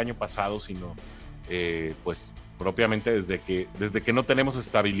solamente el año pasado, sino pues propiamente desde que no tenemos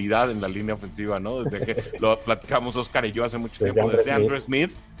estabilidad en la línea ofensiva, ¿no? Desde que lo platicamos Oscar y yo hace mucho tiempo, desde Andrew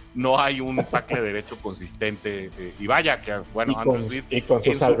Smith. No hay un tackle derecho consistente. Y vaya que, bueno, Andrew Smith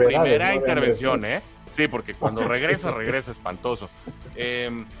en su primera intervención, sí, porque cuando regresa espantoso.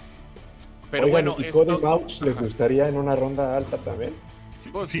 Pero oigan, bueno. ¿y Cody Mauch les gustaría en una ronda alta también?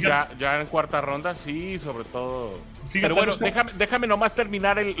 Pues ya en cuarta ronda, sí, sobre todo. Pero bueno, déjame nomás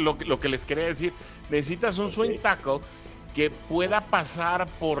terminar lo que les quería decir. Necesitas un swing tackle que pueda pasar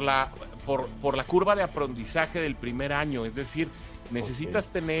por la curva de aprendizaje del primer año, es decir, necesitas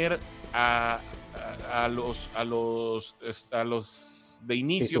tener a los de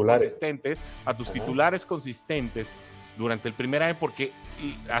inicio titulares consistentes, a tus titulares consistentes durante el primer año, porque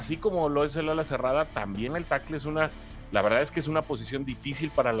así como lo es el ala cerrada, también el tackle la verdad es que es una posición difícil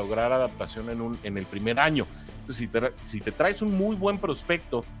para lograr adaptación en el primer año. Entonces, si te traes un muy buen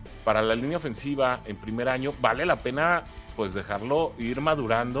prospecto para la línea ofensiva en primer año, vale la pena pues dejarlo ir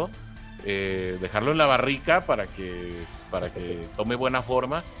madurando, dejarlo en la barrica para que tome buena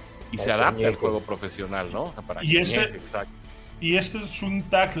forma y se adapte al juego profesional, ¿no? Exacto. Y este swing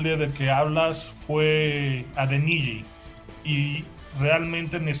tackle del que hablas fue Adeniji, y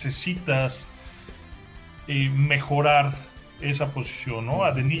realmente necesitas mejorar esa posición, ¿no?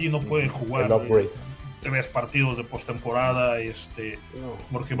 Adeniji no puede jugar 3 partidos de postemporada,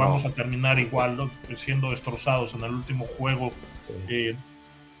 porque vamos a terminar igual, ¿no? Siendo destrozados en el último juego que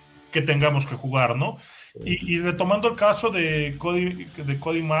tengamos que jugar, ¿no? Y retomando el caso de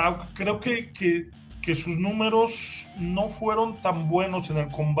Cody Mauch, creo que sus números no fueron tan buenos en el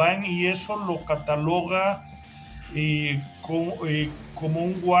combine, y eso lo cataloga como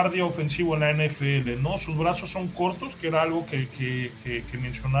un guardia ofensivo en la NFL, ¿no? Sus brazos son cortos, que era algo que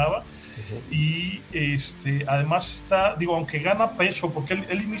mencionaba, y además aunque gana peso, porque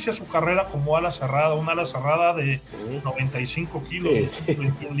él inicia su carrera como una ala cerrada de 95 kilos,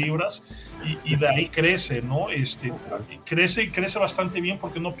 21 libras, y de ahí crece, ¿no? Crece bastante bien,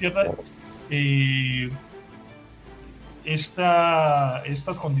 porque no pierde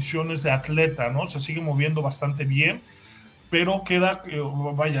estas condiciones de atleta, ¿no? Se sigue moviendo bastante bien, pero queda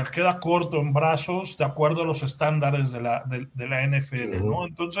corto en brazos de acuerdo a los estándares de la NFL, ¿no?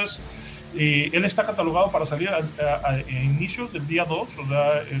 Entonces, él está catalogado para salir a inicios del día 2, o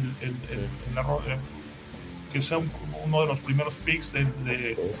sea, que sea uno de los primeros picks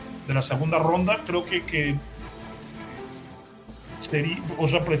de la segunda ronda. Creo que sería, o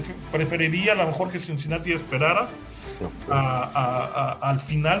sea, preferiría a lo mejor que Cincinnati esperara al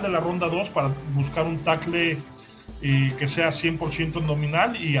final de la ronda 2 para buscar un tackle que sea 100%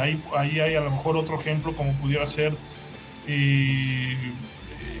 nominal, y ahí hay a lo mejor otro ejemplo como pudiera ser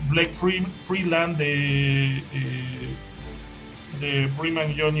Blake Freeland de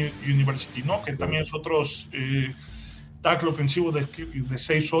Brigham Young University, ¿no? Que también es otro tackle ofensivo de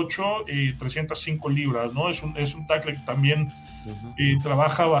 6'8" y 305 libras, ¿no? Es un tackle que también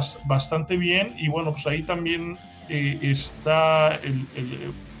trabaja bastante bien, y bueno, pues ahí también está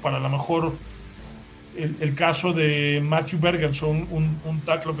para lo mejor el caso de Matthew Bergerson, un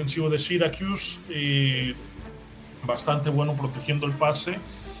tackle ofensivo de Syracuse, bastante bueno protegiendo el pase,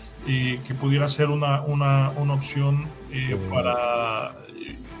 que pudiera ser una opción para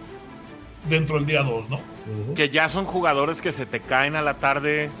dentro del día 2, ¿no? Que ya son jugadores que se te caen a la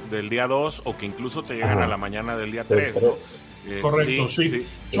tarde del día 2 o que incluso te llegan a la mañana del día 3, ¿no? Correcto, sí.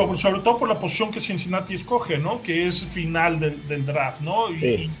 Sobre todo por la posición que Cincinnati escoge, ¿no? Que es final del draft, ¿no?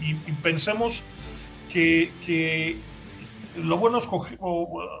 Y pensemos que lo bueno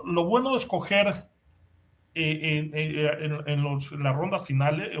de escoger en las rondas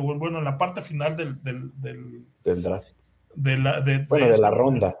finales, o bueno, en la parte final del draft, de la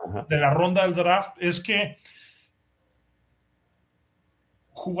ronda. De la ronda del draft, es que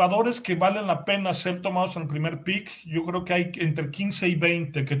jugadores que valen la pena ser tomados en el primer pick, yo creo que hay entre 15 y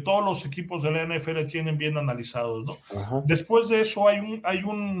 20 que todos los equipos de la NFL tienen bien analizados, ¿no? Después de eso hay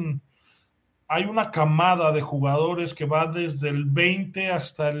una camada de jugadores que va desde el 20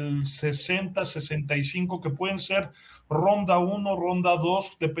 hasta el 60, 65, que pueden ser ronda 1, ronda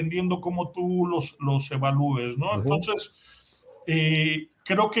 2, dependiendo cómo tú los evalúes, ¿no? Entonces,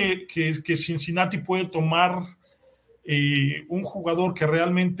 creo que Cincinnati puede tomar un jugador que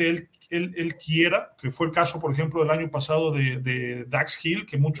realmente él quiera, que fue el caso, por ejemplo, del año pasado de Dax Hill,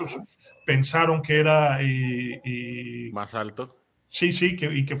 que muchos pensaron que era más alto. Sí,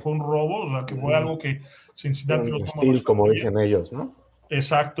 y que fue un robo, o sea, que fue algo que Cincinnati un lo toma steal, como dicen ellos, ¿no?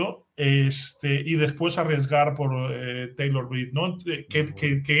 Exacto, y después arriesgar por Taylor Reed, ¿no?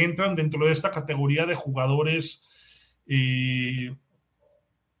 Que entran dentro de esta categoría de jugadores que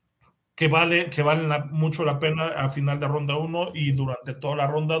valen mucho la pena a final de ronda 1 y durante toda la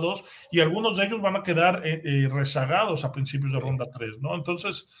ronda 2, y algunos de ellos van a quedar rezagados a principios de ronda 3, ¿no?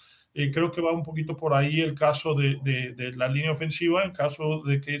 Entonces, creo que va un poquito por ahí el caso de la línea ofensiva, en caso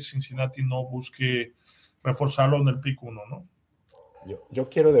de que Cincinnati no busque reforzarlo en el pick 1, ¿no? Yo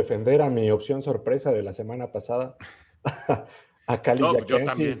quiero defender a mi opción sorpresa de la semana pasada, a Cali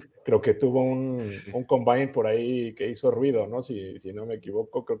Jackensi. Creo que tuvo un combine por ahí que hizo ruido, ¿no? Si no me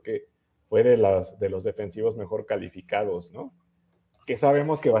equivoco, creo que fue de los defensivos mejor calificados, ¿no? Que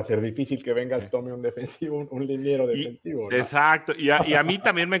sabemos que va a ser difícil que venga tome un defensivo, un liniero defensivo, ¿no? Exacto, y a mí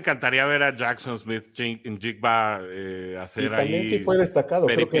también me encantaría ver a Jackson Smith en Jigba hacer y también ahí sí fue destacado,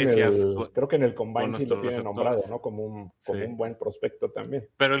 creo que en el combine sí lo tiene receptores nombrado, ¿no? Como un buen prospecto también.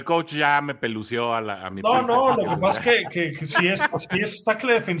 Pero el coach ya me pelució a mi No, lo que pasa es que si es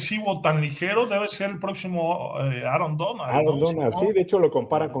tackle defensivo tan ligero, debe ser el próximo Aaron Donald. Aaron Donald, sí, de hecho lo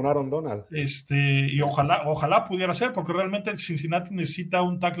comparan con Aaron Donald. Y ojalá pudiera ser, porque realmente Cincinnati necesita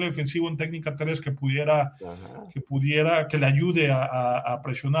un tackle defensivo en técnica 3 que le ayude a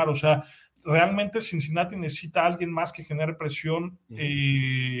presionar. O sea, realmente Cincinnati necesita a alguien más que genere presión.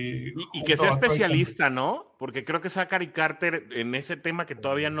 Y que sea especialista, ¿no? Porque creo que Zachary Carter, en ese tema que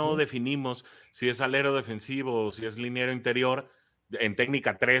todavía no definimos, si es alero defensivo o si es liniero interior, en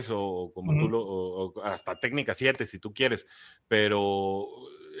técnica 3 o como tú o hasta técnica 7 si tú quieres, pero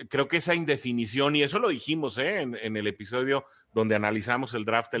creo que esa indefinición, y eso lo dijimos en el episodio donde analizamos el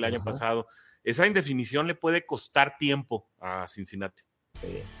draft el año pasado, esa indefinición le puede costar tiempo a Cincinnati.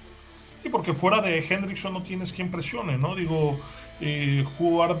 Sí, porque fuera de Hendrickson no tienes quien presione, ¿no? Digo,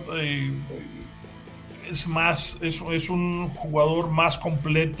 Hubbard es un jugador más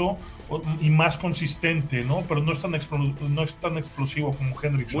completo y más consistente, ¿no? Pero no es tan explosivo como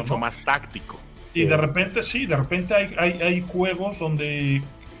Hendrickson. Mucho ¿no? más táctico. Y de repente hay juegos donde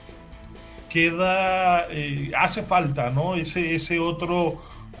hace falta, ¿no? Ese otro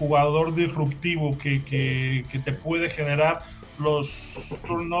jugador disruptivo que te puede generar los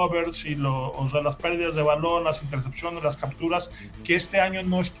turnovers y las pérdidas de balón, las intercepciones, las capturas, que este año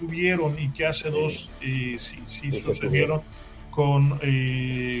no estuvieron y que hace dos sí sucedieron con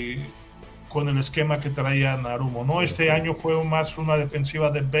el esquema que traía Narumo, ¿no? Este año fue más una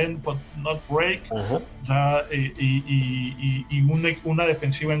defensiva de bend but not break, y una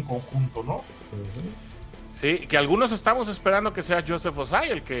defensiva en conjunto, ¿no? Sí, que algunos estamos esperando que sea Joseph Osai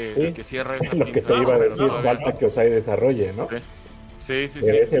el que cierre esa lo que te iba a decir, falta que Osai desarrolle, ¿no? Sí.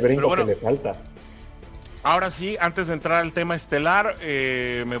 Ese brinco que le falta. Ahora sí, antes de entrar al tema estelar,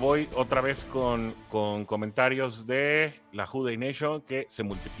 me voy otra vez con comentarios de la WHODEY Nation, que se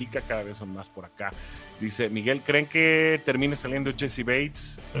multiplica, cada vez son más por acá. Dice Miguel, ¿creen que termine saliendo Jesse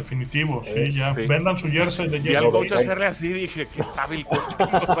Bates? Definitivo, sí, ya. Sí. Vendan su jersey de Jesse Bates. Y al coach Bates. hacerle así, dije, ¿qué sabe el coach?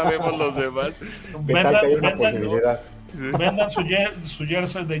 No sabemos los demás. Vendan su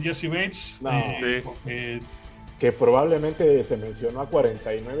jersey de Jesse Bates. Porque que probablemente se mencionó a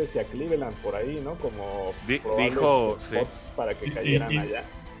 49 y a Cleveland por ahí, ¿no? Como dijo para que cayeran allá.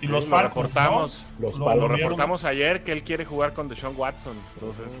 Y los Falcons, lo reportamos ayer que él quiere jugar con Deshaun Watson,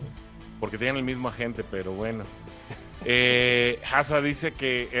 entonces, porque tienen el mismo agente, pero bueno. Haza dice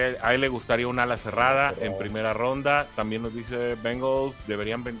que a él le gustaría un ala cerrada en primera ronda. También nos dice Bengals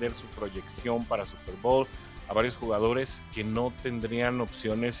deberían vender su proyección para Super Bowl a varios jugadores que no tendrían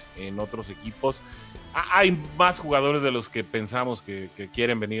opciones en otros equipos. Hay más jugadores de los que pensamos que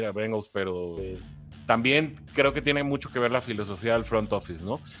quieren venir a Bengals, pero también creo que tiene mucho que ver la filosofía del front office,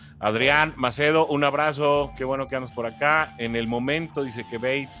 ¿no? Adrián Macedo, un abrazo, qué bueno que andas por acá. En el momento dice que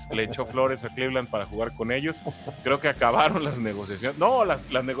Bates le echó flores a Cleveland para jugar con ellos. Creo que acabaron las negociaciones. No, las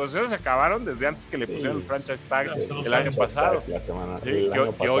negociaciones acabaron desde antes que le pusieron el franchise tag el año pasado.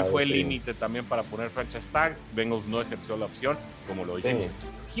 Que hoy fue el límite también para poner franchise tag. Bengals no ejerció la opción, como lo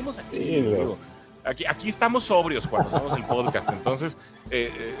dijimos aquí. Aquí estamos sobrios cuando hacemos el podcast, entonces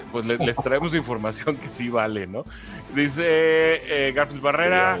pues les traemos información que sí vale, ¿no? Dice Garfield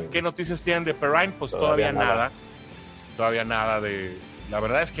Barrera, ¿qué noticias tienen de Perrine? Pues todavía nada de... La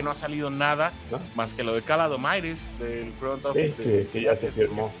verdad es que no ha salido nada, más que lo de Cala Domaires del front office. Que ya se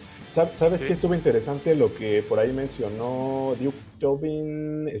firmó. ¿Sabes qué estuvo interesante? Lo que por ahí mencionó Duke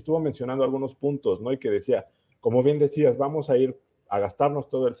Tobin, estuvo mencionando algunos puntos, ¿no? Y que decía, como bien decías, vamos a ir a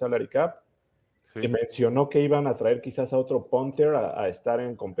gastarnos todo el salary cap. Y mencionó que iban a traer quizás a otro punter a estar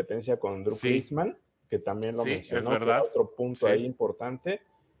en competencia con Drew Friesman, que también lo mencionó, es verdad. Otro punto ahí importante.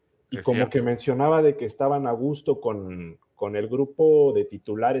 Y es como cierto. que mencionaba de que estaban a gusto con el grupo de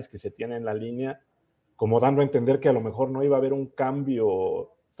titulares que se tiene en la línea, como dando a entender que a lo mejor no iba a haber un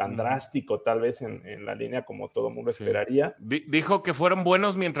cambio tan drástico tal vez en la línea como todo el mundo esperaría. Dijo que fueron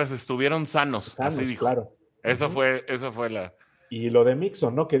buenos mientras estuvieron sanos, así dijo. Claro. Eso fue la... Y lo de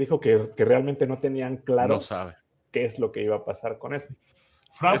Mixon, ¿no? Que dijo que realmente no tenían claro No sabe qué es lo que iba a pasar con él.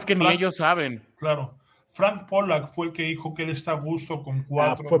 Es que ni ellos saben. Claro. Frank Pollack fue el que dijo que él está a gusto con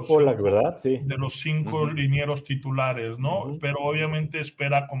 4 fue Pollack, ¿verdad? Sí. De los 5 linieros titulares, ¿no? Pero obviamente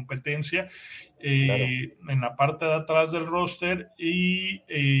espera competencia Claro. en la parte de atrás del roster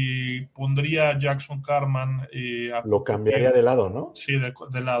y pondría a Jackson Carman. Lo cambiaría de lado, ¿no? Sí,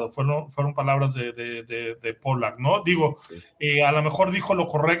 de lado. Fueron palabras de Pollack, ¿no? Digo, a lo mejor dijo lo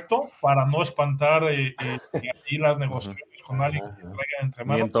correcto para no espantar ahí las negociaciones con alguien que traiga entre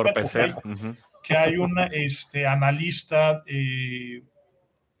manos. Ni entorpecer. Que hay un analista de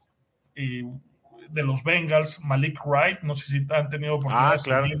los Bengals, Malik Wright, no sé si han tenido oportunidad de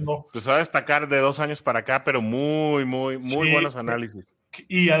seguirlo. Pues va a destacar de 2 años para acá, pero muy buenos análisis.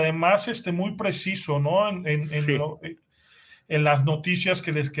 Y además muy preciso, ¿no? En las noticias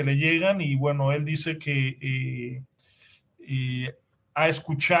que le llegan, y bueno, él dice que ha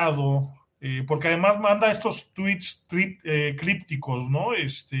escuchado, porque además manda estos tweets crípticos, ¿no?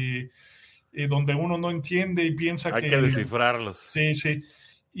 Donde uno no entiende y piensa hay que descifrarlos. Sí.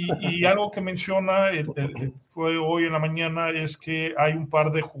 Y algo que menciona fue hoy en la mañana es que hay un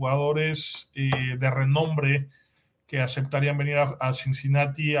par de jugadores de renombre que aceptarían venir a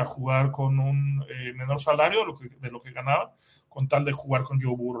Cincinnati a jugar con un menor salario de lo que ganaban, con tal de jugar con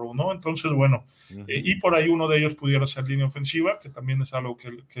Joe Burrow, ¿no? Entonces, bueno, y por ahí uno de ellos pudiera ser línea ofensiva, que también es algo que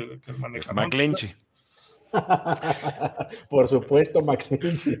él maneja. Es McGlinchey. Por supuesto,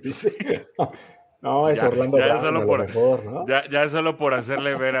 McGlinchey. No, es Orlando Brown, lo mejor, ¿no? Ya es solo por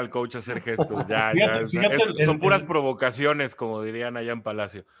hacerle ver al coach hacer gestos. Son puras provocaciones, como dirían allá en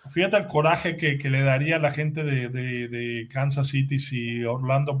Palacio. Fíjate el coraje que le daría a la gente de Kansas City si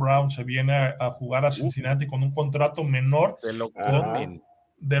Orlando Brown se viene a jugar a Cincinnati con un contrato menor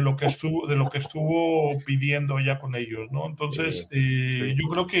de lo que estuvo pidiendo ya con ellos, ¿no? Entonces, yo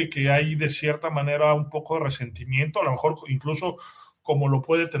creo que hay de cierta manera un poco de resentimiento, a lo mejor incluso como lo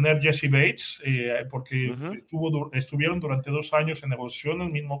puede tener Jesse Bates, porque estuvieron durante 2 años en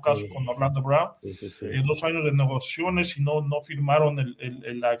negociaciones, mismo caso con Orlando Brown, 2 años de negociaciones y no firmaron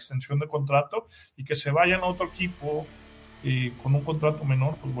la extensión de contrato, y que se vayan a otro equipo con un contrato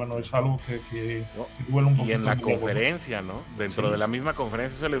menor, pues bueno, es algo que duele un poquito. Y en la conferencia, ¿no? Dentro de la misma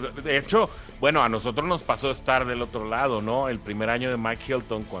conferencia. De hecho, bueno, a nosotros nos pasó estar del otro lado, ¿no? El primer año de Mike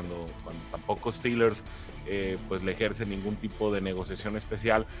Hilton, cuando tampoco Steelers pues le ejerce ningún tipo de negociación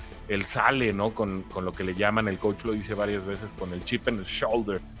especial, él sale, ¿no? Con lo que le llaman, el coach lo dice varias veces, con el chip en el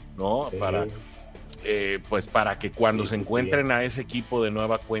shoulder, ¿no? Para que cuando se encuentren a ese equipo de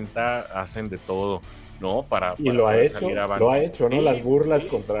nueva cuenta, hacen de todo, ¿no? Y lo ha hecho, ¿no? Las burlas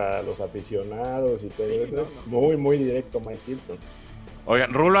contra los aficionados y todo eso. Es muy directo Mike Hilton.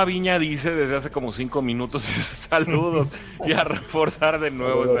 Oigan, Rulo Aviña dice desde hace como 5 minutos saludos y a reforzar de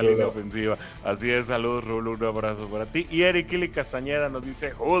nuevo esta línea ofensiva. Así es, saludos Rulo, un abrazo para ti. Y Eric Kili Castañeda nos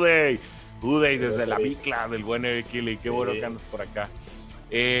dice WHODEY desde la bicla del buen Eric Kili, qué bueno que andas por acá.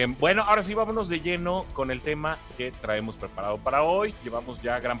 Bueno, ahora sí vámonos de lleno con el tema que traemos preparado para hoy. Llevamos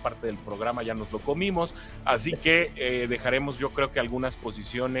ya gran parte del programa, ya nos lo comimos, así que dejaremos yo creo que algunas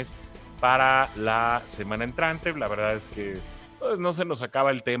posiciones para la semana entrante. La verdad es que pues no se nos acaba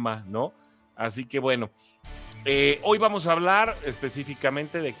el tema, ¿no? Así que bueno, hoy vamos a hablar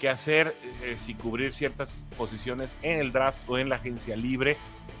específicamente de qué hacer si cubrir ciertas posiciones en el draft o en la agencia libre.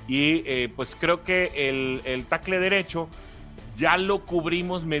 Y pues creo que el tackle derecho ya lo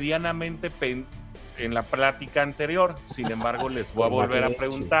cubrimos medianamente en la plática anterior. Sin embargo, les voy a volver a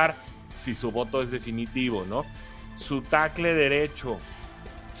preguntar si su voto es definitivo, ¿no? Su tackle derecho,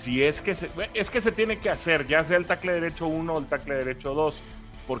 si es que se tiene que hacer, ya sea el tackle derecho 1 o el tackle derecho 2,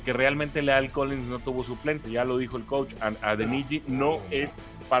 porque realmente Leal Collins no tuvo suplente, ya lo dijo el coach. Adeniji no es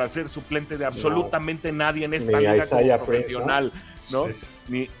para ser suplente de absolutamente nadie en esta liga como profesional, ¿no?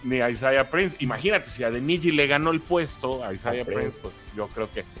 Ni a Isaiah Prince. Imagínate, si Adeniji le ganó el puesto a Isaiah Prince, pues yo creo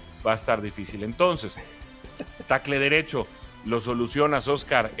que va a estar difícil. Entonces, tackle derecho, ¿lo solucionas,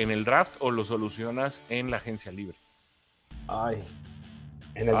 Oscar, en el draft o lo solucionas en la agencia libre?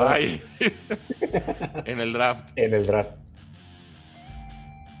 En el draft. En el draft. En el draft.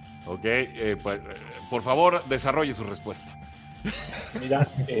 Ok, pues, por favor, desarrolle su respuesta.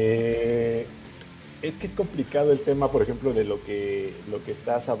 Mira, es que es complicado el tema, por ejemplo, de lo que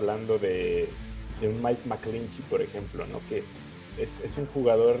estás hablando de un Mike McGlinchey, por ejemplo, ¿no? Que es un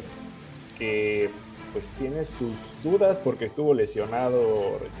jugador que pues tiene sus dudas porque estuvo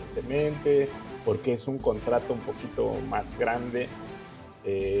lesionado recientemente, porque es un contrato un poquito más grande,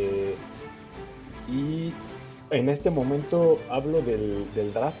 y en este momento hablo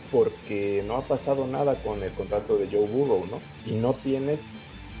del draft porque no ha pasado nada con el contrato de Joe Burrow, ¿no? Y no tienes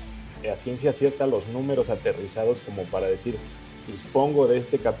a ciencia cierta los números aterrizados como para decir, dispongo de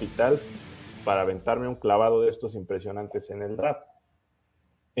este capital para aventarme un clavado de estos impresionantes en el draft.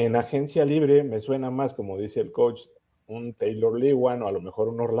 En agencia libre me suena más, como dice el coach, un Taylor Lewan o a lo mejor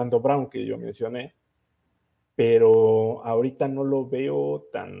un Orlando Brown que yo mencioné, pero ahorita no lo veo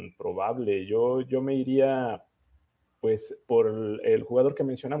tan probable. Yo me iría pues por el jugador que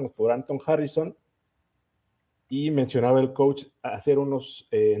mencionamos, por Anton Harrison, y mencionaba el coach hacer unos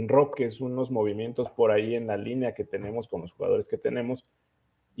enroques, unos movimientos por ahí en la línea que tenemos con los jugadores que tenemos,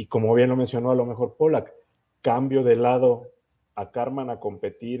 y como bien lo mencionó a lo mejor Pollack, cambio de lado a Carman a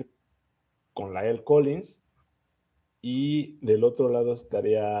competir con Lael Collins, y del otro lado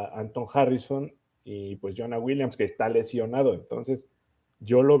estaría Anton Harrison y pues Jonah Williams, que está lesionado. Entonces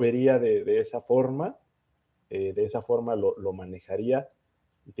yo lo vería de esa forma, lo manejaría.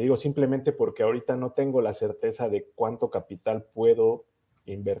 Y te digo simplemente porque ahorita no tengo la certeza de cuánto capital puedo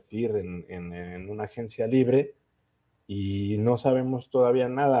invertir en una agencia libre, y no sabemos todavía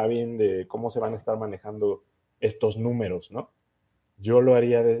nada bien de cómo se van a estar manejando estos números, ¿no? Yo lo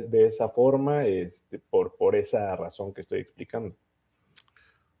haría de esa forma, por esa razón que estoy explicando.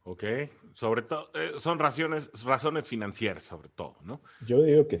 Ok, sobre todo, son razones financieras, sobre todo, ¿no? Yo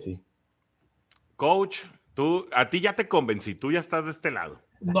digo que sí. Coach, a ti ya te convencí, tú ya estás de este lado.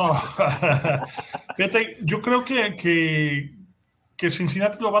 No, fíjate, yo creo que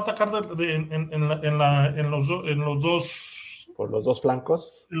Cincinnati lo va a atacar en los dos. Por los dos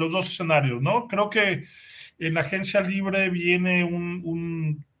flancos. Los dos escenarios, ¿no? Creo que en la agencia libre viene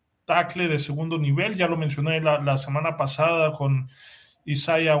un tackle de segundo nivel, ya lo mencioné la semana pasada con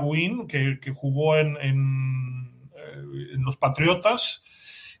Isaiah Wynn, que jugó en los Patriotas,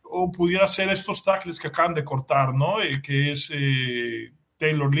 o pudiera ser estos tackles que acaban de cortar, ¿no? Que es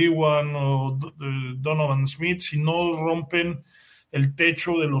Taylor Lewan o Donovan Smith, si no rompen el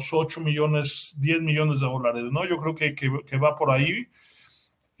techo de los 8 millones, 10 millones de dólares, ¿no? Yo creo que va por ahí.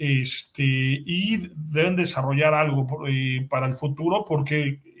 Y deben desarrollar algo para el futuro,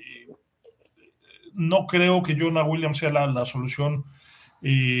 porque no creo que Jonah Williams sea la solución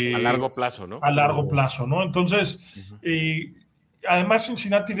a largo plazo, ¿no? A largo plazo, ¿no? Entonces, además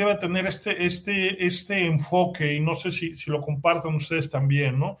Cincinnati debe tener este enfoque, y no sé si lo comparten ustedes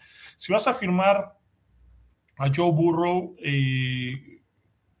también, ¿no? Si vas a firmar a Joe Burrow,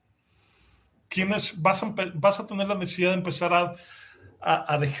 vas a tener la necesidad de empezar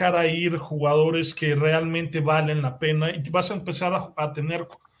a dejar a ir jugadores que realmente valen la pena, y vas a empezar a tener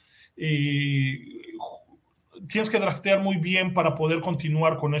tienes que draftear muy bien para poder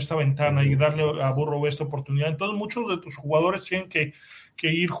continuar con esta ventana y darle a Burrow esta oportunidad. Entonces muchos de tus jugadores tienen que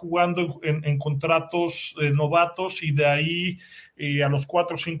ir jugando en contratos novatos, y de ahí a los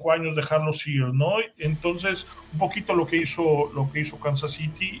 4 o 5 años dejarlos ir, ¿no? Entonces un poquito lo que hizo Kansas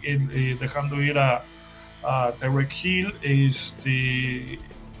City, dejando ir a Tyreek Hill,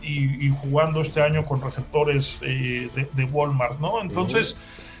 y jugando este año con receptores de Walmart, ¿no? Entonces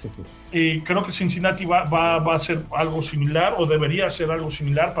creo que Cincinnati va a hacer algo similar, o debería hacer algo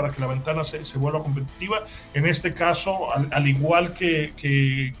similar, para que la ventana se vuelva competitiva. En este caso, al igual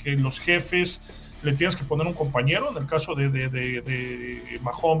que los Jefes, le tienes que poner un compañero. En el caso de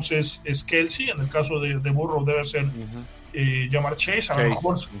Mahomes es Kelsey, en el caso de Burrow debe ser Jamar Chase. A lo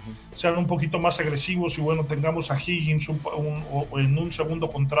mejor sean un poquito más agresivos y bueno, tengamos a Higgins en un segundo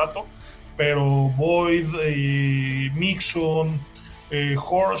contrato, pero Boyd, Mixon,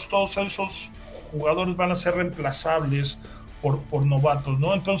 Horst, todos esos jugadores van a ser reemplazables por novatos,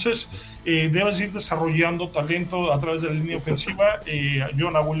 ¿no? Entonces debes ir desarrollando talento a través de la línea ofensiva.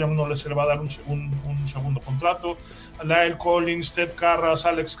 Jonah Williams no se le va a dar un segundo contrato. Lael Collins, Ted Karras,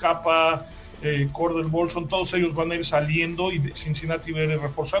 Alex Capa, Cordell Bolson, todos ellos van a ir saliendo, y Cincinnati va a ir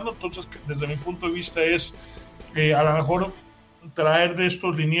reforzando. Entonces, desde mi punto de vista es a lo mejor traer de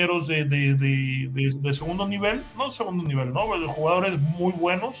estos linieros de segundo nivel, de jugadores muy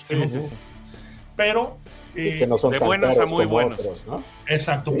buenos, pero que no son de buenos a muy buenos, otros, ¿no?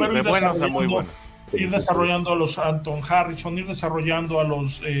 Exacto, pero de buenos a muy buenos. Ir desarrollando a los Anton Harrison, ir desarrollando a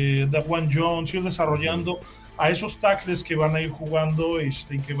los Daquan Jones, ir desarrollando a esos tackles que van a ir jugando y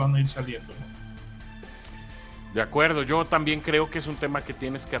que van a ir saliendo, ¿no? De acuerdo, yo también creo que es un tema que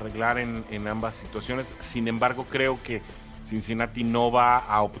tienes que arreglar en ambas situaciones. Sin embargo, creo que Cincinnati no va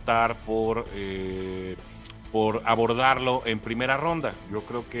a optar por abordarlo en primera ronda. Yo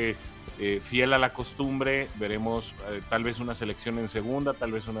creo que fiel a la costumbre, veremos tal vez una selección en segunda,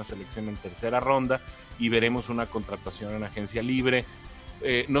 tal vez una selección en tercera ronda, y veremos una contratación en agencia libre,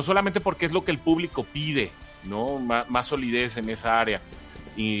 no solamente porque es lo que el público pide, ¿no? Más solidez en esa área,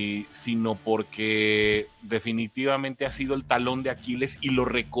 sino porque definitivamente ha sido el talón de Aquiles y lo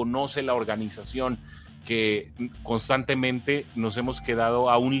reconoce la organización, que constantemente nos hemos quedado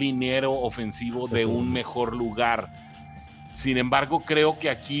a un liniero ofensivo de un mejor lugar. Sin embargo, creo que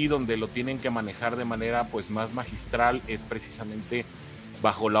aquí donde lo tienen que manejar de manera pues más magistral es precisamente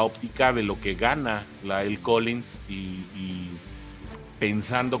bajo la óptica de lo que gana el Collins y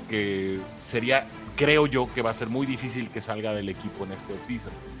pensando que creo yo que va a ser muy difícil que salga del equipo en este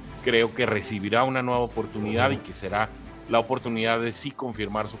offseason. Creo que recibirá una nueva oportunidad y que será la oportunidad de sí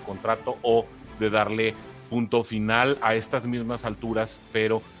confirmar su contrato o de darle punto final a estas mismas alturas,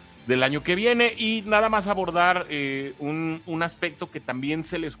 pero del año que viene. Y nada más abordar un aspecto que también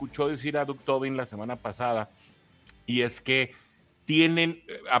se le escuchó decir a Doug Tobin la semana pasada, y es que tienen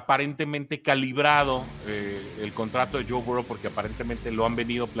aparentemente calibrado el contrato de Joe Burrow, porque aparentemente lo han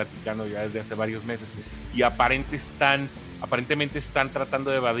venido platicando ya desde hace varios meses, y aparentemente están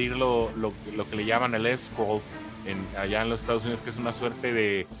tratando de evadir lo que le llaman el escrow allá en los Estados Unidos, que es una suerte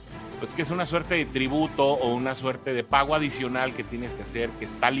de tributo o una suerte de pago adicional que tienes que hacer, que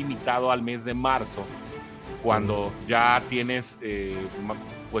está limitado al mes de marzo, cuando ya tienes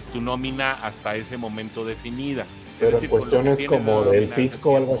pues tu nómina hasta ese momento definida. Pero en cuestiones como del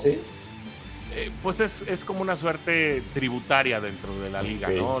fisco o algo así. Pues es como una suerte tributaria dentro de la liga,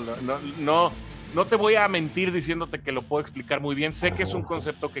 okay. No te voy a mentir diciéndote que lo puedo explicar muy bien. Sé que es un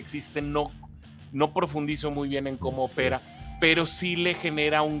concepto que existe, no profundizo muy bien en cómo opera, pero sí le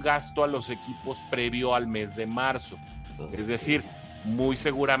genera un gasto a los equipos previo al mes de marzo. Es decir, muy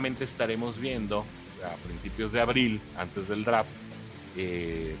seguramente estaremos viendo a principios de abril, antes del draft,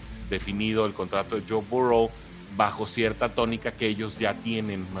 definido el contrato de Joe Burrow bajo cierta tónica que ellos ya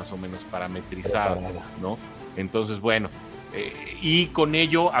tienen más o menos parametrizada, ¿no? Entonces, bueno, y con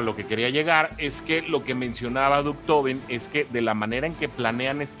ello a lo que quería llegar es que lo que mencionaba Doug Tobin es que de la manera en que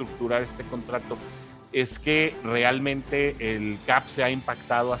planean estructurar este contrato es que realmente el cap se ha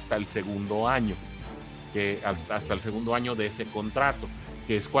impactado hasta el segundo año, hasta el segundo año de ese contrato,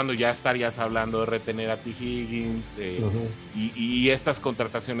 que es cuando ya estarías hablando de retener a T. Higgins y estas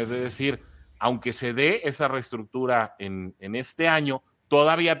contrataciones. Es decir, aunque se dé esa reestructura en este año,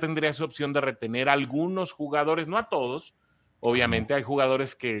 todavía tendría esa opción de retener a algunos jugadores, no a todos. Obviamente hay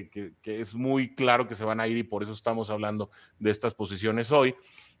jugadores que es muy claro que se van a ir, y por eso estamos hablando de estas posiciones hoy.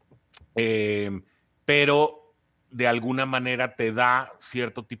 Pero de alguna manera te da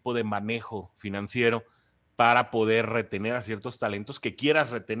cierto tipo de manejo financiero para poder retener a ciertos talentos que quieras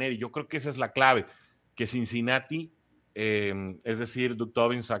retener. Y yo creo que esa es la clave, que Cincinnati, es decir, Doug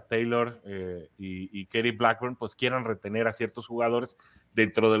Tobin, Zach Taylor y Katie Blackburn, pues quieran retener a ciertos jugadores,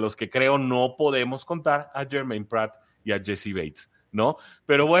 dentro de los que creo no podemos contar a Jermaine Pratt y a Jesse Bates, ¿no?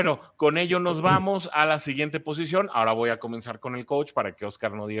 Pero bueno, con ello nos vamos a la siguiente posición. Ahora voy a comenzar con el coach para que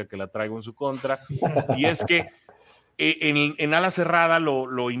Oscar no diga que la traigo en su contra. Y es que en ala cerrada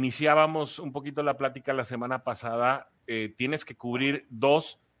lo iniciábamos un poquito la plática la semana pasada. Tienes que cubrir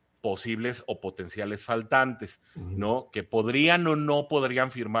dos posibles o potenciales faltantes, ¿no? Que podrían o no podrían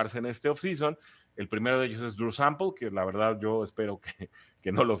firmarse en este offseason. El primero de ellos es Drew Sample, que la verdad yo espero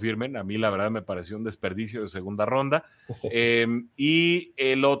que no lo firmen. A mí la verdad me pareció un desperdicio de segunda ronda. Y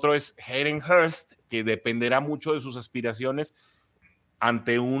el otro es Hayden Hurst, que dependerá mucho de sus aspiraciones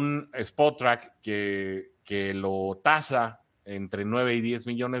ante un spot track que lo tasa entre 9 y 10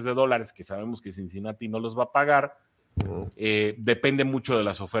 millones de dólares, que sabemos que Cincinnati no los va a pagar. Depende mucho de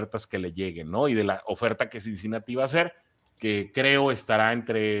las ofertas que le lleguen, ¿no? Y de la oferta que Cincinnati va a hacer, que creo estará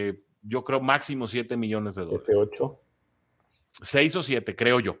entre, yo creo, máximo 7 millones de dólares. 8. 6 o 7,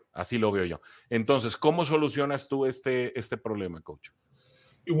 creo yo, así lo veo yo. Entonces, ¿cómo solucionas tú este problema, coach?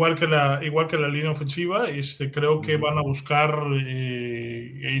 Igual que la línea ofensiva, creo que van a buscar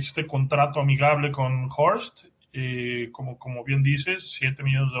este contrato amigable con Hurst, como bien dices, 7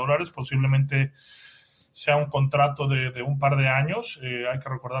 millones de dólares, posiblemente sea un contrato de un par de años. Hay que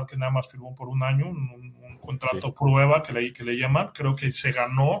recordar que nada más firmó por un año, un contrato prueba que le llaman. Creo que se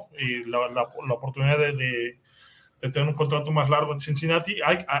ganó la oportunidad de tener un contrato más largo en Cincinnati.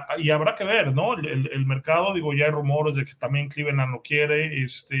 Y habrá que ver, ¿no? El mercado, digo, ya hay rumores de que también Cleveland lo quiere,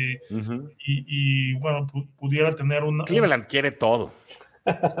 y bueno, pudiera tener Cleveland quiere todo.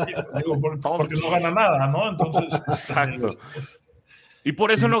 Digo, porque no gana nada, ¿no? Entonces, exacto. Y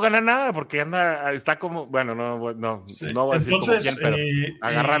por eso no gana nada, porque está como, bueno, no Sí. voy a decir como quién, pero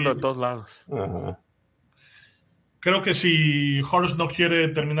agarrando de todos lados. Ajá. Creo que si Horst no quiere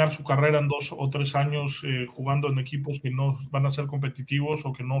terminar su carrera en 2 o 3 años jugando en equipos que no van a ser competitivos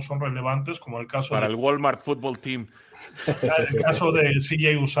o que no son relevantes, como el caso Para el Walmart Football Team. El caso de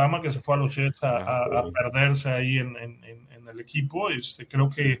CJ Usama, que se fue a los Jets a Sí. perderse ahí en el equipo. Creo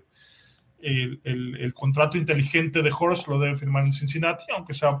que el contrato inteligente de Horst lo debe firmar en Cincinnati,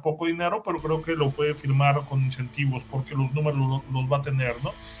 aunque sea poco dinero, pero creo que lo puede firmar con incentivos porque los números los va a tener,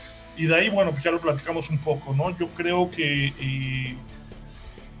 ¿no? Y de ahí, bueno, pues ya lo platicamos un poco, ¿no? Yo creo que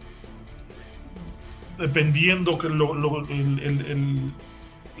dependiendo que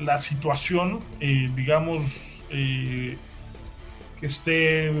la situación, digamos, que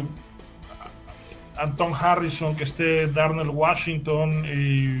esté Anton Harrison, que esté Darnell Washington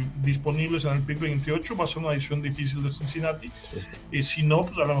disponibles en el pick 28, va a ser una decisión difícil de Cincinnati. Si no,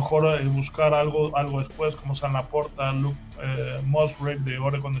 pues a lo mejor buscar algo después, como Sam Laporta, Luke Musgrave de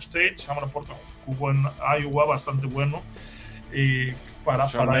Oregon State. Sam Laporta jugó en Iowa, bastante bueno.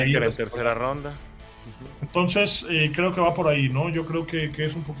 Para ir en tercera ronda. Entonces, creo que va por ahí, ¿no? Yo creo que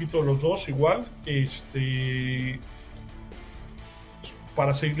es un poquito los dos igual.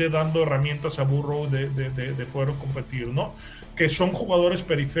 Para seguirle dando herramientas a Burrow de poder competir, ¿no? Que son jugadores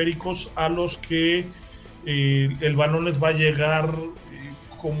periféricos a los que el balón les va a llegar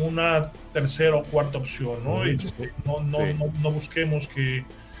como una tercera o cuarta opción, ¿no? No busquemos que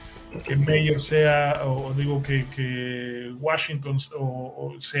Mayer sea, o digo que Washington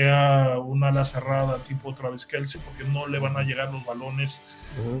o sea una ala cerrada tipo Travis Kelce, porque no le van a llegar los balones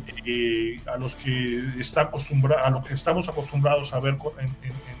a los que a lo que estamos acostumbrados a ver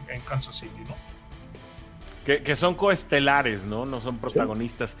en Kansas City, ¿no? Que son coestelares, ¿no? No son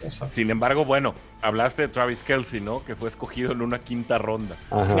protagonistas. Sí. Sin embargo, bueno, hablaste de Travis Kelce, ¿no? Que fue escogido en una quinta ronda.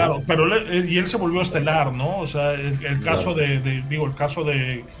 Ajá. Claro, pero él se volvió estelar, ¿no? O sea, el caso el caso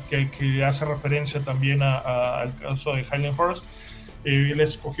de que hace referencia también al caso de Jalen Hurst, él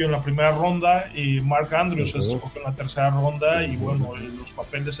es escogido en la primera ronda y Mark Andrews es escogido en la tercera ronda y bueno, los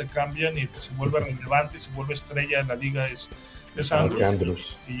papeles se cambian y el que se vuelve relevante y se vuelve estrella en la liga es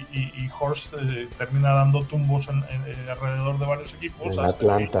Andrews. Y Horst termina dando tumbos alrededor de varios equipos en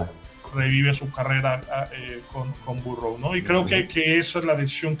Atlanta. Revive su carrera con Burrow, ¿no? Y creo que esa es la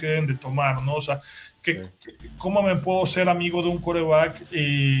decisión que deben de tomar, ¿no? O sea, ¿cómo me puedo ser amigo de un quarterback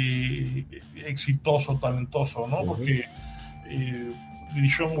exitoso, talentoso, ¿no? Porque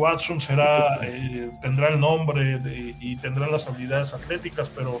Deshaun Watson tendrá el nombre y tendrá las habilidades atléticas,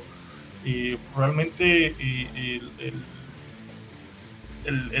 pero realmente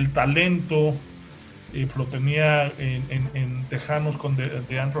el talento lo tenía en Tejanos con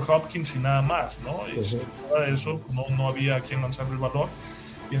de Andrew Hopkins y nada más, ¿no? Fuera de eso no había a quien lanzarle el balón.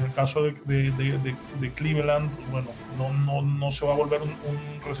 Y en el caso de Cleveland, pues bueno, no se va a volver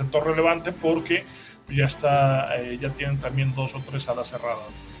un receptor relevante porque ya tienen también 2 o 3 alas cerradas.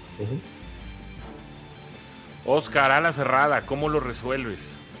 Oscar, ala cerrada, ¿cómo lo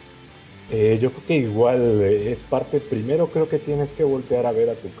resuelves? Yo creo que igual es parte, primero creo que tienes que voltear a ver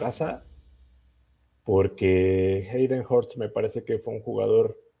a tu casa, porque Hayden Hurst me parece que fue un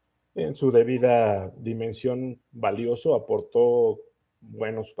jugador en su debida dimensión valioso, aportó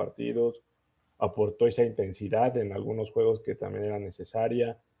buenos partidos, aportó esa intensidad en algunos juegos que también era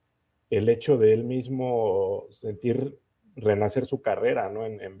necesaria, el hecho de él mismo sentir renacer su carrera, ¿no?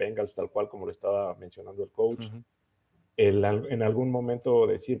 En Bengals, tal cual como lo estaba mencionando el coach. En algún momento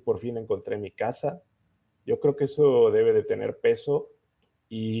decir, por fin encontré mi casa. Yo creo que eso debe de tener peso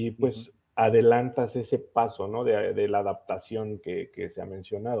y pues adelantas ese paso, ¿no? De la adaptación que se ha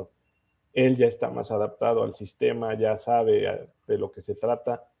mencionado. Él ya está más adaptado al sistema, ya sabe de lo que se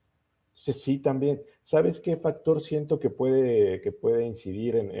trata. Entonces sí, también. ¿Sabes qué factor siento que puede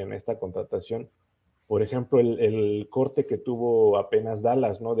incidir en esta contratación? Por ejemplo, el corte que tuvo apenas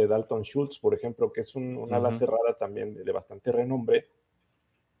Dallas, ¿no? De Dalton Schultz, por ejemplo, que es una ala cerrada también de bastante renombre.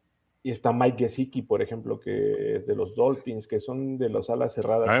 Y está Mike Gesicki, por ejemplo, que es de los Dolphins, que son de las alas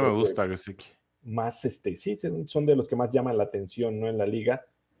cerradas. A mí me gusta Gesicki. Más, sí, son de los que más llaman la atención, ¿no? En la liga.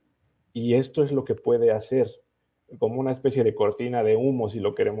 Y esto es lo que puede hacer, como una especie de cortina de humo, si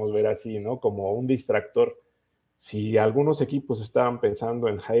lo queremos ver así, ¿no? Como un distractor. Si algunos equipos estaban pensando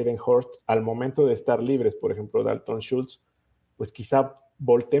en Hayden Hurst, al momento de estar libres, por ejemplo, Dalton Schultz, pues quizá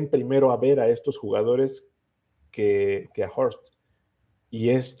volteen primero a ver a estos jugadores que a Hurst. Y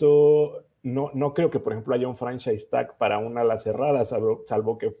esto, no creo que, por ejemplo, haya un franchise tag para una ala cerrada,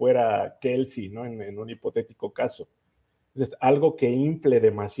 salvo que fuera Kelce, ¿no? En un hipotético caso. Entonces, algo que infle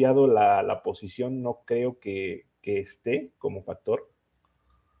demasiado la posición no creo que esté como factor.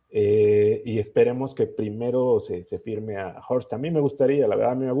 y esperemos que primero se firme a Hurst. A mí me gustaría, la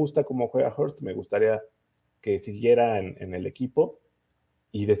verdad, a mí me gusta cómo juega Hurst, me gustaría que siguiera en el equipo.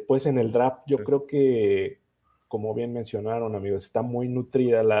 Y después en el draft, yo creo que, como bien mencionaron, amigos, está muy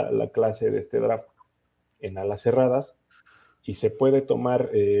nutrida la clase de este draft en alas cerradas y se puede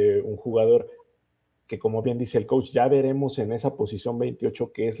tomar un jugador que, como bien dice el coach, ya veremos en esa posición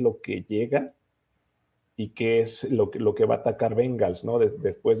 28 qué es lo que llega y qué es lo que va a atacar Bengals, ¿no?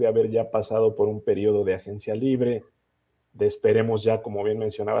 Después de haber ya pasado por un periodo de agencia libre, esperemos ya, como bien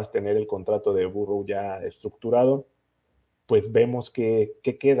mencionabas, tener el contrato de Burrow ya estructurado, pues vemos qué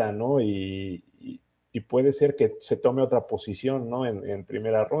queda, ¿no? Y puede ser que se tome otra posición, ¿no? En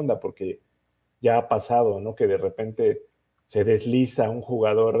primera ronda, porque ya ha pasado, ¿no? Que de repente se desliza un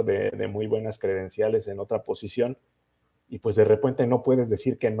jugador de muy buenas credenciales en otra posición y pues de repente no puedes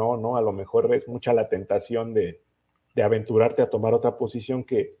decir que no, ¿no? A lo mejor es mucha la tentación de aventurarte a tomar otra posición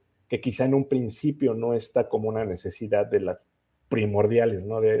que quizá en un principio no está como una necesidad de las primordiales,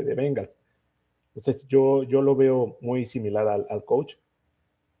 ¿no? De Bengals. Entonces yo lo veo muy similar al coach.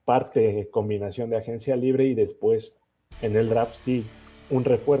 Parte combinación de agencia libre y después en el draft sí, un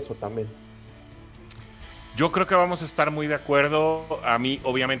refuerzo también. Yo creo que vamos a estar muy de acuerdo. A mí,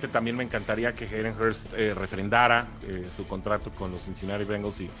 obviamente, también me encantaría que Hayden Hurst refrendara su contrato con los Cincinnati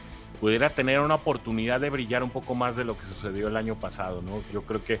Bengals y pudiera tener una oportunidad de brillar un poco más de lo que sucedió el año pasado, ¿no? Yo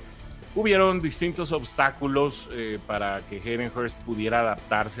creo que hubieron distintos obstáculos para que Hayden Hurst pudiera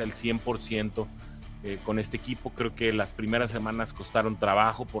adaptarse al 100% con este equipo. Creo que las primeras semanas costaron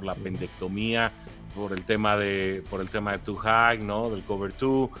trabajo por la pendectomía, por el tema de too high, ¿no? Del cover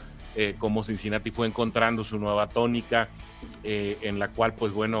 2. Como Cincinnati fue encontrando su nueva tónica, en la cual,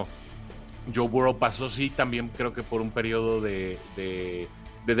 pues bueno, Joe Burrow pasó, sí, también creo que por un periodo de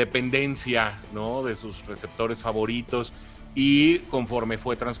dependencia, ¿no? De sus receptores favoritos, y conforme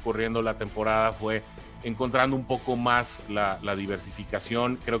fue transcurriendo la temporada fue encontrando un poco más la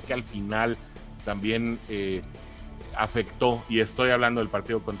diversificación. Creo que al final también afectó, y estoy hablando del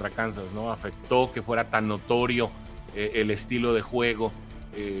partido contra Kansas, ¿no? Afectó que fuera tan notorio el estilo de juego,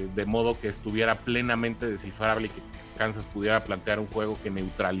 de modo que estuviera plenamente descifrable y que Kansas pudiera plantear un juego que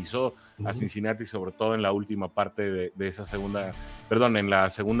neutralizó a Cincinnati, sobre todo en la última parte de esa en la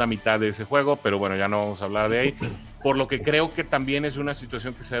segunda mitad de ese juego, pero bueno, ya no vamos a hablar de ahí, por lo que creo que también es una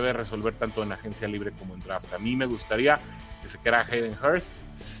situación que se debe resolver tanto en agencia libre como en draft. A mí me gustaría que se quedara Hayden Hurst,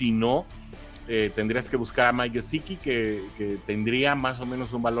 si no, tendrías que buscar a Mike Gesicki, que tendría más o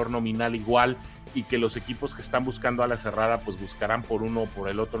menos un valor nominal igual, y que los equipos que están buscando ala cerrada pues buscarán por uno o por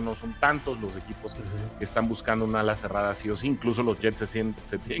el otro. No son tantos los equipos que están buscando una ala cerrada sí o sí. Incluso los Jets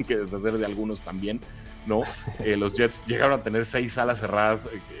se tienen que deshacer de algunos también, ¿no? Los Jets llegaron a tener 6 alas cerradas,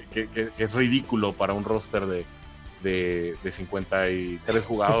 que es ridículo para un roster de 53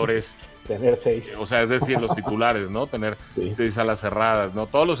 jugadores. Tener 6. O sea, es decir, los titulares, ¿no? Tener 6 alas cerradas, ¿no?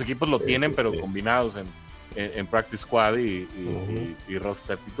 Todos los equipos lo tienen, pero combinados en practice squad y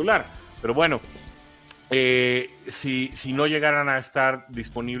roster titular. Pero bueno, si no llegaran a estar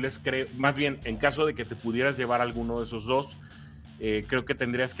disponibles, más bien, en caso de que te pudieras llevar alguno de esos dos, creo que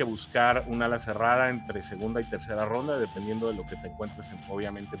tendrías que buscar una ala cerrada entre segunda y tercera ronda, dependiendo de lo que te encuentres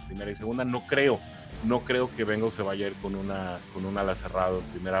obviamente en primera y segunda. No creo que Bengals se vaya a ir con una ala cerrada en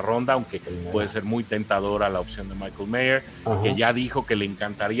primera ronda, aunque puede ser muy tentadora la opción de Michael Mayer, que ya dijo que le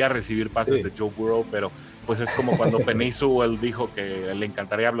encantaría recibir pases de Joe Burrow, pero pues es como cuando Penei Sewell dijo que le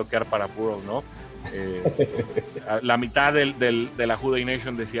encantaría bloquear para Burrow, ¿no? La mitad de la WHODEY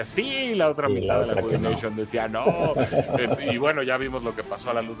Nation decía sí, la otra mitad de la WHODEY Nation decía no. Y bueno, ya vimos lo que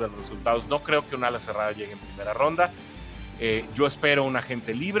pasó a la luz de los resultados. No creo que una ala cerrada llegue en primera ronda. Yo espero un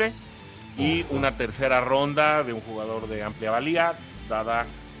agente libre y una tercera ronda de un jugador de amplia valía, dada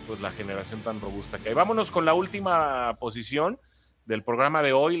pues la generación tan robusta que hay. Vámonos con la última posición del programa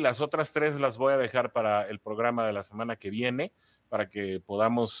de hoy. Las otras 3 las voy a dejar para el programa de la semana que viene, para que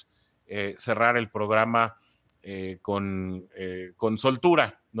podamos cerrar el programa con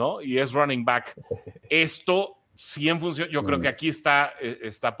soltura, ¿no? Y es running back. Esto sí en función, yo creo que aquí está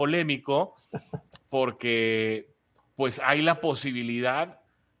polémico, porque pues hay la posibilidad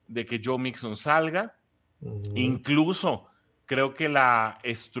de que Joe Mixon salga. Incluso creo que la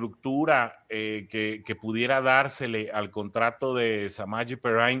estructura que pudiera dársele al contrato de Samaje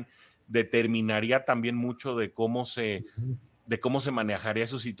Perine determinaría también mucho de cómo se manejaría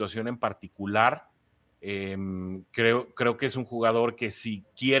su situación en particular. Creo que es un jugador que, si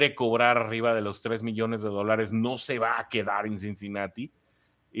quiere cobrar arriba de los $3 millones no se va a quedar en Cincinnati,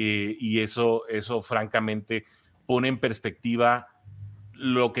 y eso francamente pone en perspectiva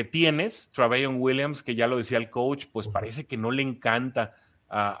lo que tienes. Tre'Veon Williams, que ya lo decía el coach, pues parece que no le encanta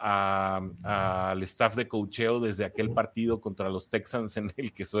al staff de coacheo desde aquel partido contra los Texans en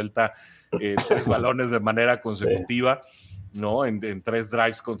el que suelta 3 balones de manera consecutiva, ¿no? En 3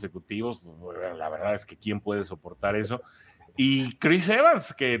 drives consecutivos. La verdad es que ¿quién puede soportar eso? Y Chris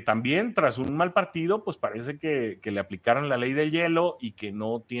Evans, que también tras un mal partido, pues parece que le aplicaron la ley del hielo y que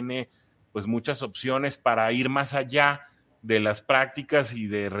no tiene pues muchas opciones para ir más allá de las prácticas y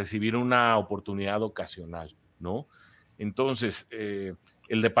de recibir una oportunidad ocasional, ¿no? Entonces,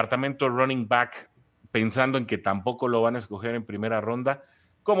 el departamento de running back, pensando en que tampoco lo van a escoger en primera ronda,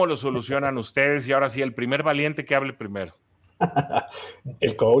 ¿cómo lo solucionan ustedes? Y ahora sí, el primer valiente que hable primero.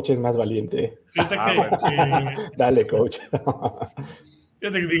 El coach es más valiente. Fíjate que Dale, coach.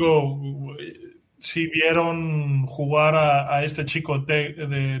 Fíjate que digo, si vieron jugar a este chico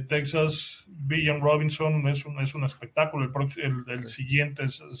de Texas, Villan Robinson, es un espectáculo. El siguiente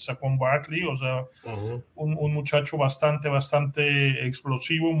es Saquon Barkley, o sea, un muchacho bastante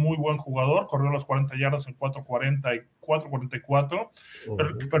explosivo, muy buen jugador, corrió las 40 yardas en 4:40 y 4:44,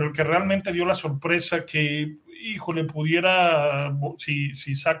 pero el que realmente dio la sorpresa que, híjole, pudiera,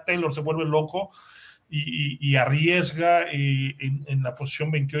 si Zach Taylor se vuelve loco y arriesga en la posición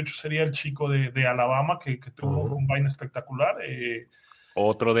 28, sería el chico de Alabama que tuvo un combine espectacular.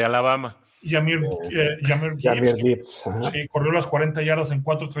 Otro de Alabama. Jamir Gibbs, sí, corrió las 40 yardas en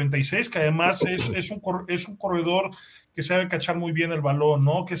 4:36, que además es un corredor que sabe cachar muy bien el balón,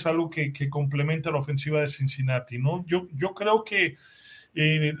 ¿no? Que es algo que complementa la ofensiva de Cincinnati, ¿no? Yo creo que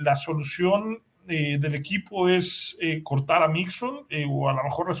la solución del equipo es cortar a Mixon o a lo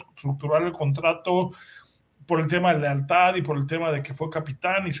mejor reestructurar el contrato por el tema de lealtad y por el tema de que fue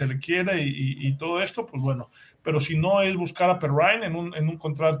capitán y se le quiere y todo esto, pues bueno. Pero si no, es buscar a Perrine en un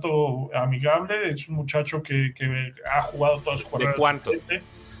contrato amigable. Es un muchacho que ha jugado todas sus carreras.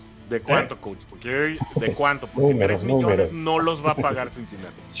 ¿De cuánto, coach? Porque ¿de cuánto? Porque $3 millones no los va a pagar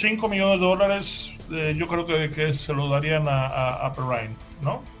Cincinnati. $5 millones, yo creo que se lo darían a Perrine,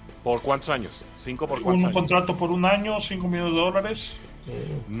 ¿no? ¿Por cuántos años? ¿5 por cuántos años? Un contrato por un año, $5 millones.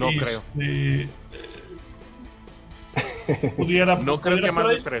 No creo. No creo que más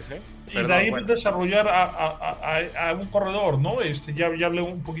de 3, ¿eh? Perdón, y de ahí desarrollar a un corredor, ¿no? Ya hablé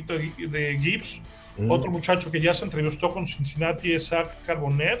un poquito de Gibbs. Otro muchacho que ya se entrevistó con Cincinnati es Zach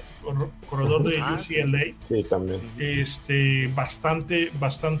Carbonet, corredor de UCLA. Sí, también.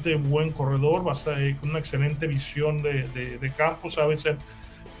 Bastante buen corredor, con una excelente visión de campo, sabe ser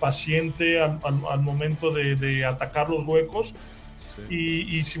paciente al momento de atacar los huecos. Sí.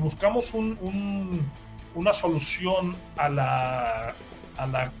 Y si buscamos una solución a la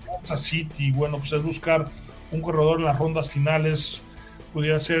Kansas City, bueno, pues es buscar un corredor en las rondas finales.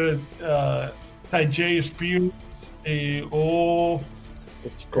 Pudiera ser Ty Spears o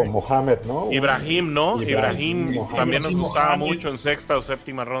con Mohamed, ¿no? Ibrahim, ¿no? Ibrahim también nos gustaba mucho en 6ª o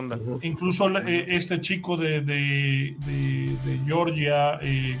 7ª ronda. Incluso este chico de Georgia,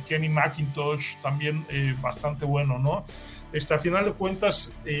 Kenny McIntosh, también bastante bueno, ¿no? A final de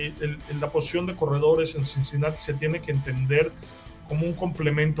cuentas, la posición de corredores en Cincinnati se tiene que entender como un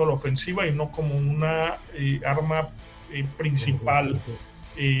complemento a la ofensiva y no como una arma principal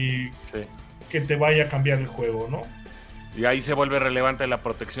que te vaya a cambiar el juego, ¿no? Y ahí se vuelve relevante la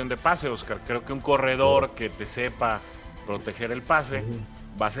protección de pase, Oscar. Creo que un corredor que te sepa proteger el pase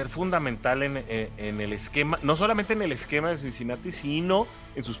va a ser fundamental en el esquema, no solamente en el esquema de Cincinnati, sino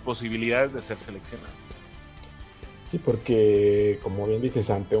en sus posibilidades de ser seleccionado. Sí, porque como bien dices,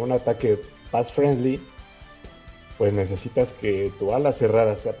 ante un ataque pass friendly, pues necesitas que tu ala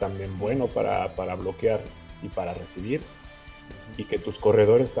cerrada sea también bueno para bloquear y para recibir, y que tus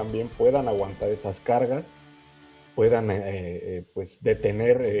corredores también puedan aguantar esas cargas, puedan pues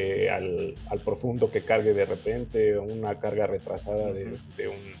detener al profundo que cargue de repente, una carga retrasada de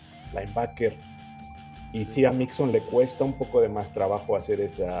un linebacker. Y sí, a Mixon le cuesta un poco de más trabajo hacer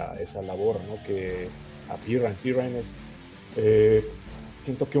esa labor, ¿no? Que a Pirine es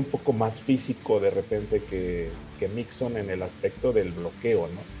siento que un poco más físico de repente que Mixon en el aspecto del bloqueo,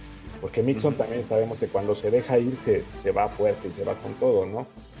 ¿no? Porque Mixon también sabemos que cuando se deja ir se va fuerte y se va con todo, ¿no?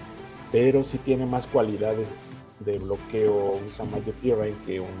 Pero sí tiene más cualidades de bloqueo un Samaje Pirine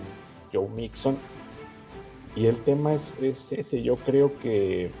que un Joe Mixon. Y el tema es ese. Yo creo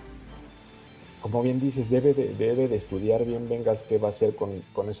que, como bien dices, debe de estudiar bien Bengals qué va a hacer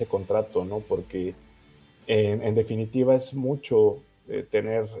con ese contrato, ¿no? Porque en definitiva es mucho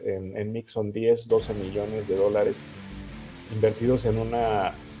tener en Mixon 10-12 millones de dólares invertidos en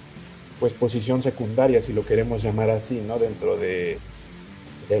una pues posición secundaria, si lo queremos llamar así, ¿no? Dentro de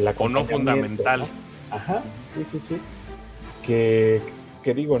la o no fundamental, ¿no? Ajá, sí. Que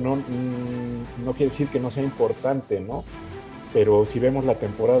digo, no quiere decir que no sea importante, ¿no? pero si vemos la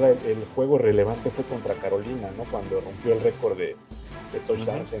temporada, el juego relevante fue contra Carolina, ¿no? Cuando rompió el récord de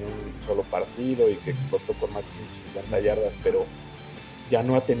touchdowns en un solo partido y que explotó con más de 60 yardas, pero ya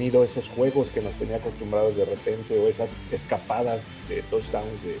no ha tenido esos juegos que nos tenía acostumbrados de repente, o esas escapadas de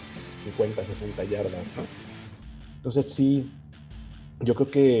touchdowns de 50, 60 yardas, ¿no? Entonces sí, yo creo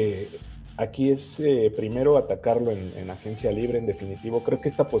que aquí es primero atacarlo en agencia libre, en definitivo. Creo que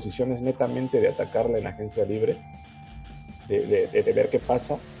esta posición es netamente de atacarla en agencia libre, de ver qué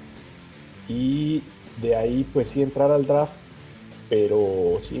pasa, y de ahí pues sí entrar al draft,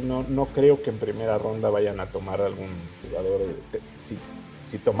 pero sí, no creo que en primera ronda vayan a tomar algún jugador.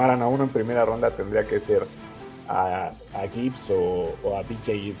 Si tomaran a uno en primera ronda tendría que ser a Gibbs o a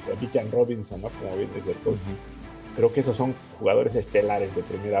Bijan Robinson, ¿no? Como bien dice el coach. Creo que esos son jugadores estelares de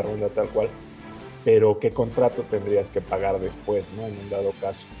primera ronda tal cual, pero ¿qué contrato tendrías que pagar después, ¿no? En un dado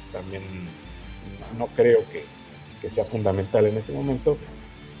caso, también no creo que sea fundamental en este momento,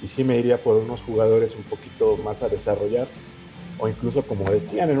 y sí me iría por unos jugadores un poquito más a desarrollar, o incluso, como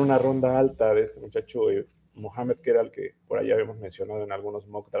decían, en una ronda alta de este muchacho Mohamed, que era el que por ahí habíamos mencionado en algunos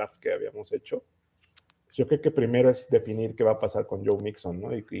mock drafts que habíamos hecho. Yo creo que primero es definir qué va a pasar con Joe Mixon, ¿no?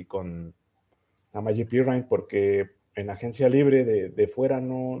 Y con Samaje Perine, porque en agencia libre de fuera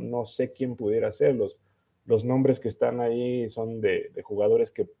no sé quién pudiera ser. Los nombres que están ahí son de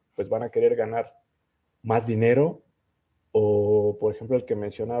jugadores que pues van a querer ganar más dinero, o por ejemplo el que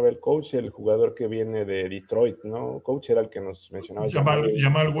mencionaba el coach, el jugador que viene de Detroit, ¿no? Coach era el que nos mencionaba.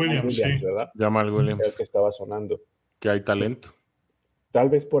 Jamal Williams, sí. ¿Verdad? Jamal Williams. El que estaba sonando. Que hay talento. Tal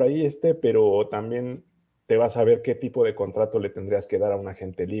vez por ahí pero también te vas a ver qué tipo de contrato le tendrías que dar a un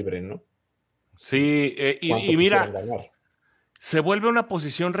agente libre, ¿no? Sí, y mira, se vuelve una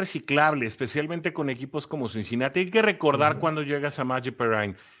posición reciclable, especialmente con equipos como Cincinnati. Hay que recordar cuando llega Samaje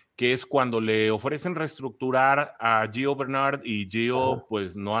Perine, que es cuando le ofrecen reestructurar a Gio Bernard y Gio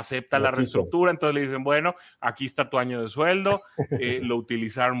pues no acepta la reestructura, entonces le dicen, bueno, aquí está tu año de sueldo, lo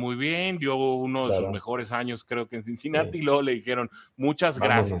utilizaron muy bien, dio uno de sus mejores años creo que en Cincinnati, y luego le dijeron, muchas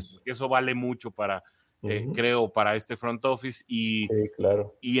gracias, porque eso vale mucho para, creo, para este front office, y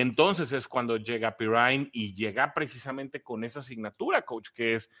entonces es cuando llega Perine, y llega precisamente con esa asignatura, coach,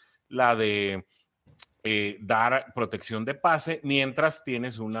 que es la de dar protección de pase mientras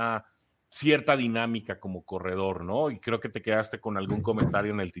tienes una cierta dinámica como corredor, ¿no? Y creo que te quedaste con algún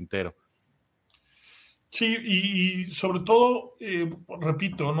comentario en el tintero. Sí, y sobre todo,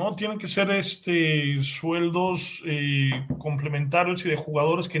 repito, ¿no? Tienen que ser sueldos complementarios y de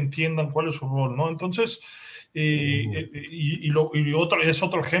jugadores que entiendan cuál es su rol, ¿no? Entonces, otro es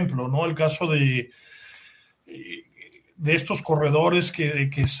otro ejemplo, ¿no? El caso de estos corredores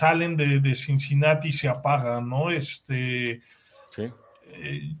que salen de Cincinnati y se apagan, ¿no?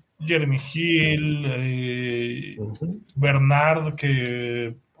 Jeremy Hill, Bernard,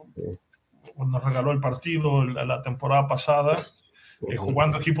 que nos regaló el partido la temporada pasada,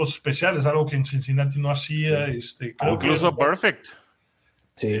 jugando equipos especiales, algo que en Cincinnati no hacía. Incluso Perfect.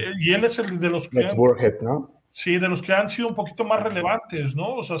 Y él es el de los que ¿no? Sí, de los que han sido un poquito más relevantes,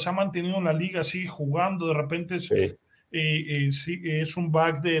 ¿no? O sea, se ha mantenido en la liga así, jugando, de repente es un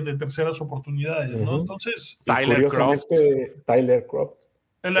back de terceras oportunidades, ¿no? Entonces, Tyler Croft.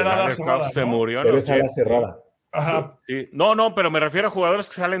 Él era la cerrada, se murió, ¿no? Era cerrada. Ajá. Sí. No, pero me refiero a jugadores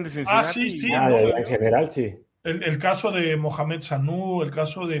que salen de Cincinnati. Sí. En general, sí. El caso de Mohamed Sanu, el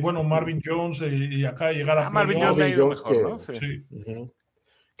caso de, Marvin Jones, y acá llegar a... Marvin Jones ha ido mejor, ¿no? Sí.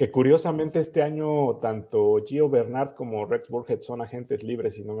 Que curiosamente este año tanto Gio Bernard como Rex Burkhead son agentes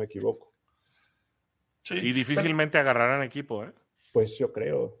libres, si no me equivoco. Sí, y difícilmente agarrarán equipo, ¿eh? Pues yo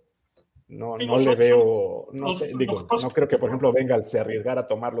creo. No le veo. No creo que, por ejemplo, Bengals se arriesgara a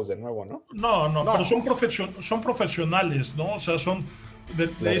tomarlos de nuevo, ¿no? No, pero son profesionales, ¿no? O sea, son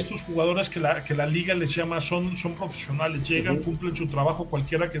de estos jugadores que la liga les llama, son profesionales, llegan, cumplen su trabajo,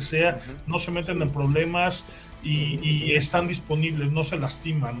 cualquiera que sea, no se meten en problemas y están disponibles, no se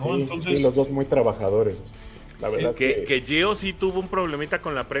lastiman, ¿no? Entonces, los dos muy trabajadores. La verdad que Gio sí tuvo un problemita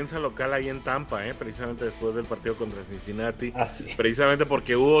con la prensa local ahí en Tampa, precisamente después del partido contra Cincinnati, precisamente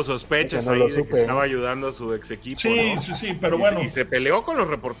porque hubo sospechas ahí de que estaba ayudando a su ex equipo. Sí, ¿no? sí, pero bueno. Y se peleó con los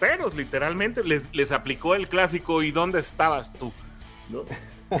reporteros, literalmente, les aplicó el clásico, ¿y dónde estabas tú? ¿No?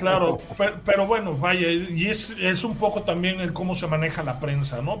 Claro, pero bueno, vaya, y es un poco también el cómo se maneja la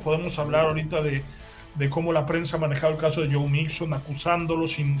prensa, ¿no? Podemos hablar ahorita de cómo la prensa ha manejado el caso de Joe Mixon, acusándolo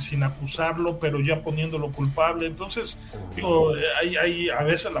sin acusarlo, pero ya poniéndolo culpable. Entonces, a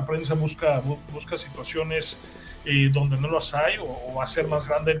veces la prensa busca situaciones donde no las hay, o va a ser más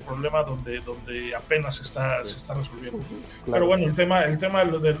grande el problema donde apenas se está resolviendo. Claro. Pero bueno, el tema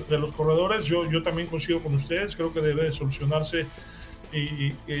de los corredores, yo también coincido con ustedes, creo que debe solucionarse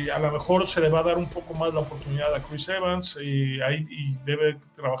y a lo mejor se le va a dar un poco más la oportunidad a Chris Evans y debe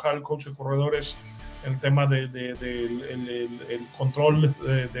trabajar el coach de corredores en el tema del control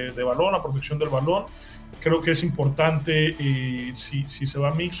de balón, la protección del balón. Creo que es importante, si se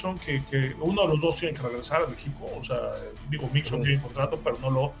va Mixon, que uno de los dos tiene que regresar al equipo. O sea, Mixon tiene contrato,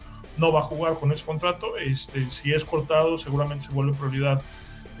 pero no va a jugar con ese contrato. Si es cortado, seguramente se vuelve prioridad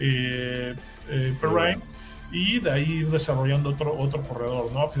Perrine, y de ahí ir desarrollando otro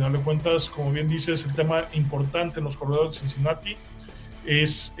corredor, ¿no? A final de cuentas, como bien dices, el tema importante en los corredores de Cincinnati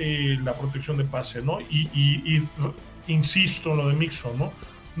es la protección de pase, ¿no? Y insisto en lo de Mixon, ¿no?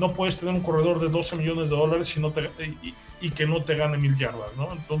 No puedes tener un corredor de $12 millones y que no te gane 1,000 yardas,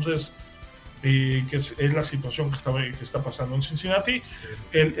 ¿no? Entonces, que es la situación que está pasando en Cincinnati.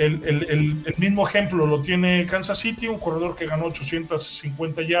 El mismo ejemplo lo tiene Kansas City, un corredor que ganó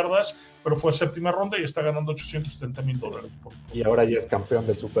 850 yardas, pero fue séptima ronda y está ganando $870,000. Y ahora ya es campeón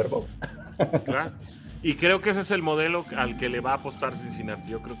del Super Bowl. Claro. Y creo que ese es el modelo al que le va a apostar Cincinnati.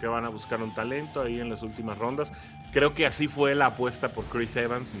 Yo creo que van a buscar un talento ahí en las últimas rondas. Creo que así fue la apuesta por Chris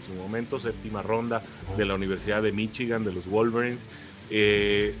Evans en su momento, séptima ronda de la Universidad de Michigan, de los Wolverines.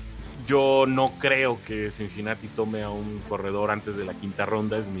 Yo no creo que Cincinnati tome a un corredor antes de la quinta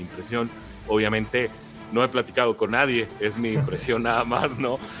ronda, es mi impresión. Obviamente no he platicado con nadie, es mi impresión nada más,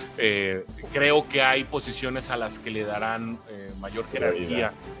 ¿no? Creo que hay posiciones a las que le darán mayor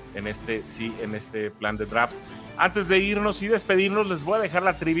jerarquía en este plan de draft. Antes de irnos y despedirnos, les voy a dejar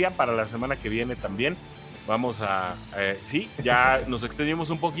la trivia para la semana que viene también. Vamos a... sí, ya nos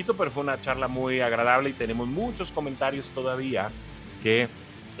extendimos un poquito, pero fue una charla muy agradable y tenemos muchos comentarios todavía que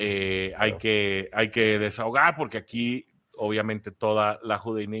hay que desahogar, porque aquí obviamente toda la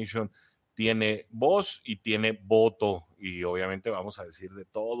WHODEY Nation tiene voz y tiene voto, y obviamente vamos a decir de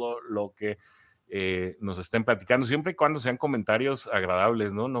todo lo que nos estén platicando, siempre y cuando sean comentarios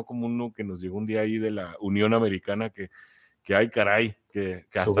agradables, no como uno que nos llegó un día ahí de la Unión Americana que ay caray, que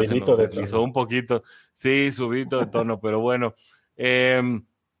hasta se nos deslizó un poquito, sí, subito de tono, pero bueno.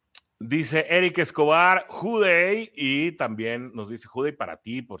 Dice Eric Escobar, WHODEY, y también nos dice WHODEY para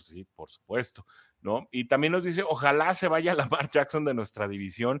ti, por supuesto, ¿no? Y también nos dice, ojalá se vaya Lamar Jackson de nuestra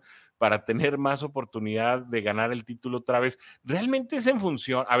división para tener más oportunidad de ganar el título otra vez. ¿Realmente es en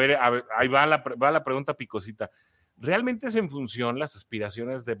función? A ver, ahí va la pregunta picosita. ¿Realmente es en función las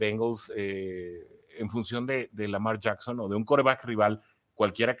aspiraciones de Bengals en función de Lamar Jackson o de un quarterback rival,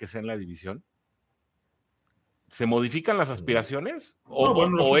 cualquiera que sea en la división? ¿Se modifican las aspiraciones?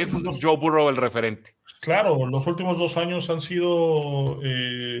 ¿O es Joe Burrow el referente? Claro, los últimos 2 años han sido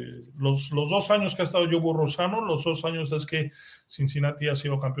los 2 años que ha estado Joe Burrow sano, los 2 años es que Cincinnati ha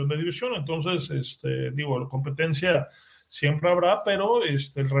sido campeón de división. Entonces, la competencia siempre habrá, pero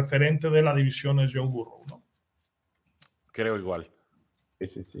el referente de la división es Joe Burrow, ¿no? Creo igual.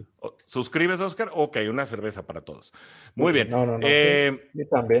 Sí. ¿Suscribes, Oscar? Ok, una cerveza para todos. Muy bien. No. Yo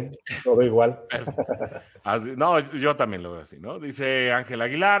también, lo veo igual. No, yo también lo veo así, ¿no? Dice Ángel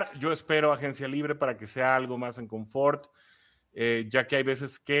Aguilar, yo espero agencia libre para que sea algo más en confort, ya que hay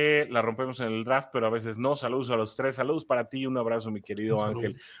veces que la rompemos en el draft, pero a veces no. Saludos a los tres. Saludos para ti y un abrazo, mi querido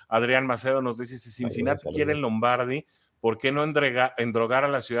Ángel. Adrián Macedo nos dice, si Cincinnati quiere el Lombardi, ¿por qué no endrogar a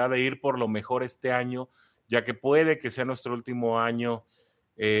la ciudad de ir por lo mejor este año? Ya que puede que sea nuestro último año,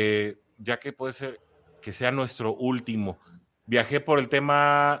 ya que puede ser que sea nuestro último último viaje por el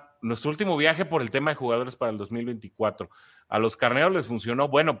tema de jugadores para el 2024. A los carneros les funcionó,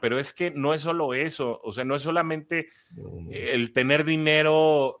 bueno, pero es que no es solo eso, o sea, no es solamente el tener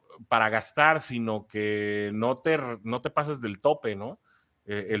dinero para gastar, sino que no te pases del tope, ¿no?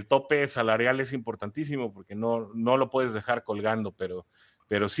 El tope salarial es importantísimo porque no lo puedes dejar colgando, pero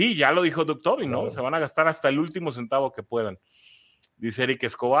sí, ya lo dijo Doug Tobin, ¿no? Claro. Se van a gastar hasta el último centavo que puedan. Dice Eric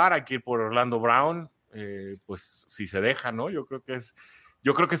Escobar, hay que ir por Orlando Brown, pues si se deja, ¿no? Yo creo que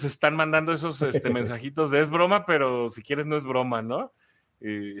se están mandando esos mensajitos de es broma, pero si quieres no es broma, ¿no?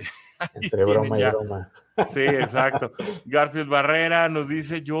 Entre broma y broma. Sí, exacto. Garfield Barrera nos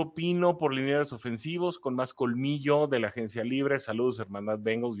dice, yo opino por linieros ofensivos con más colmillo de la agencia libre. Saludos, Hermandad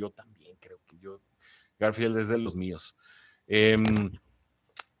Bengals. Yo también creo que Garfield es de los míos.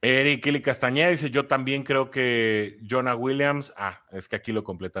 Eric Kelly Castañeda dice, yo también creo que Jonah Williams, es que aquí lo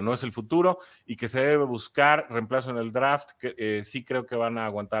completa, no es el futuro y que se debe buscar reemplazo en el draft, que sí creo que van a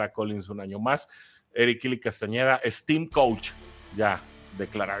aguantar a Collins un año más. Eric Kelly Castañeda es team coach, ya,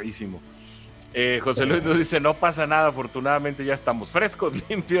 declaradísimo. José Luis nos dice, no pasa nada, afortunadamente ya estamos frescos,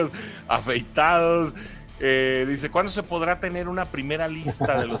 limpios, afeitados. Dice, ¿cuándo se podrá tener una primera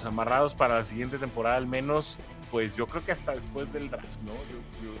lista de los amarrados para la siguiente temporada? Al menos, pues yo creo que hasta después del draft, ¿no?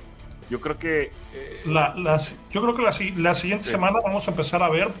 Yo creo que... yo creo que la siguiente semana vamos a empezar a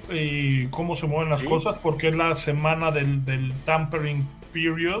ver cómo se mueven las cosas, porque es la semana del tampering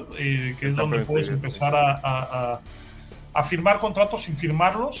period, que es donde puedes empezar a firmar contratos sin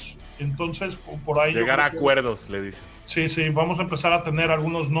firmarlos. Entonces, por ahí... Llegar a acuerdos, le dice. Sí, vamos a empezar a tener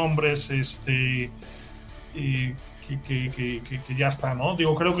algunos nombres que ya está, ¿no?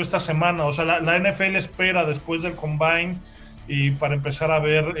 Digo, creo que esta semana, o sea, la NFL espera después del Combine para empezar a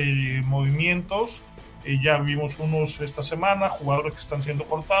ver movimientos. Ya vimos unos esta semana, jugadores que están siendo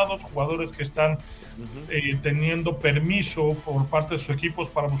cortados, jugadores que están teniendo permiso por parte de sus equipos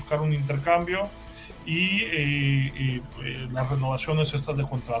para buscar un intercambio y las renovaciones estas de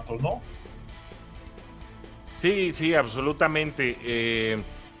contratos, ¿no? Sí, absolutamente.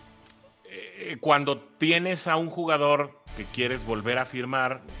 Cuando tienes a un jugador que quieres volver a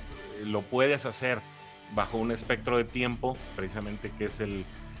firmar, lo puedes hacer bajo un espectro de tiempo, precisamente que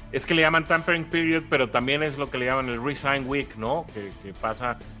es que le llaman tampering period, pero también es lo que le llaman el resign week, ¿no? Que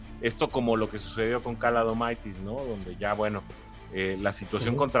pasa esto como lo que sucedió con Caladomaitis, ¿no? Donde ya, bueno, la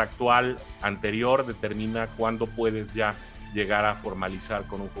situación contractual anterior determina cuándo puedes ya llegar a formalizar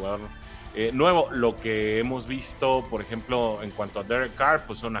con un jugador nuevo. Lo que hemos visto, por ejemplo, en cuanto a Derek Carr,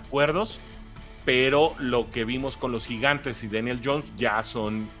 pues son acuerdos, pero lo que vimos con los Gigantes y Daniel Jones ya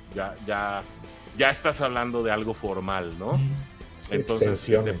estás hablando de algo formal, ¿no? Sí, entonces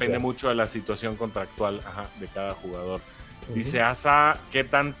depende mucho de la situación contractual de cada jugador. Dice Asa, ¿qué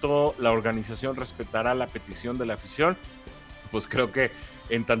tanto la organización respetará la petición de la afición? Pues creo que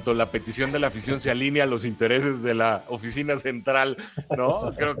en tanto la petición de la afición se alinea a los intereses de la oficina central,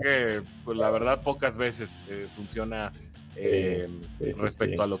 ¿no? Creo que, pues la verdad, pocas veces funciona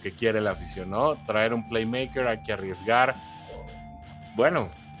respecto a lo que quiere la afición, ¿no? Traer un playmaker, hay que arriesgar.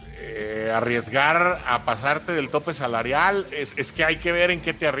 Bueno, arriesgar a pasarte del tope salarial, es que hay que ver en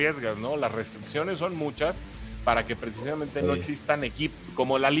qué te arriesgas, ¿no? Las restricciones son muchas para que precisamente no existan equipos,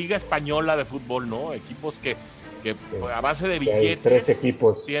 como la Liga Española de Fútbol, ¿no? Equipos que a base de billetes 3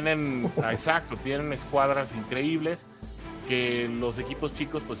 equipos tienen escuadras increíbles que los equipos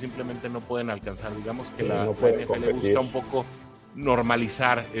chicos pues simplemente no pueden alcanzar. Digamos que la NFL busca un poco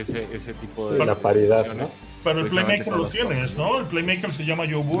normalizar ese tipo de la paridad, ¿no? Pero el playmaker lo tienes, ¿no? El playmaker se llama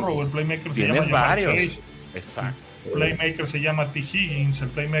Joe Burrow, el playmaker se llama varios. Exacto. El playmaker se llama T. Higgins, el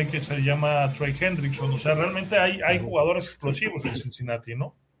playmaker se llama Trey Hendrickson. O sea, realmente hay jugadores explosivos en Cincinnati,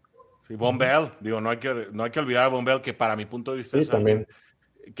 ¿no? Sí, Von Bell, digo, no hay que olvidar a Von Bell, que para mi punto de vista es también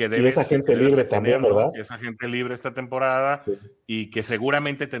que debe, y esa gente libre también, ¿verdad? Que esa gente libre esta temporada y que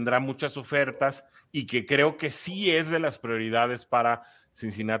seguramente tendrá muchas ofertas y que creo que sí es de las prioridades para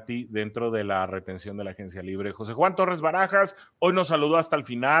Cincinnati dentro de la retención de la agencia libre. José Juan Torres Barajas, hoy nos saludó hasta el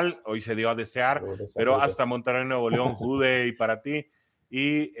final, hoy se dio a desear, pero hasta Monterrey, Nuevo León, WHODEY para ti.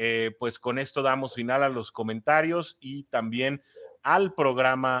 Y pues con esto damos final a los comentarios y también al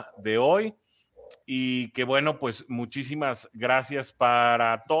programa de hoy. Y que bueno, pues muchísimas gracias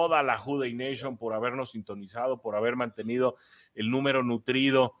para toda la WHODEY Nation por habernos sintonizado, por haber mantenido el número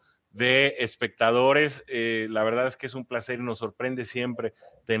nutrido de espectadores. La verdad es que es un placer y nos sorprende siempre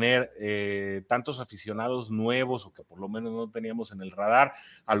tener tantos aficionados nuevos o que por lo menos no teníamos en el radar.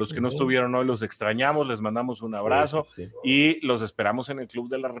 A los que no estuvieron hoy los extrañamos, les mandamos un abrazo y los esperamos en el Club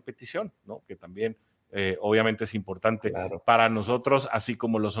de la Repetición, ¿no? Que también obviamente es importante para nosotros, así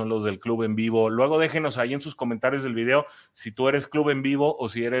como lo son los del Club en Vivo. Luego déjenos ahí en sus comentarios del video si tú eres Club en Vivo o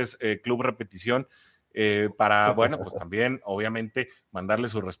si eres Club Repetición, para, bueno, pues también obviamente mandarle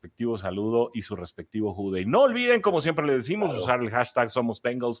su respectivo saludo y su respectivo WHODEY. No olviden, como siempre les decimos, usar el hashtag Somos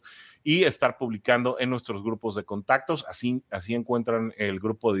Bengals y estar publicando en nuestros grupos de contactos. Así encuentran el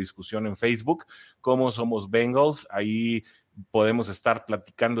grupo de discusión en Facebook como Somos Bengals. Ahí podemos estar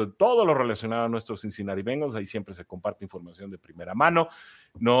platicando de todo lo relacionado a nuestros Cincinnati Bengals. Ahí siempre se comparte información de primera mano.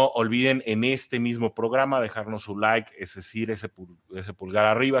 No olviden en este mismo programa dejarnos su like, es decir, ese pulgar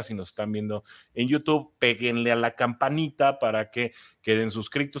arriba. Si nos están viendo en YouTube, péguenle a la campanita para que queden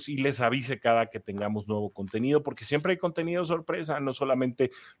suscritos y les avise cada que tengamos nuevo contenido, porque siempre hay contenido sorpresa, no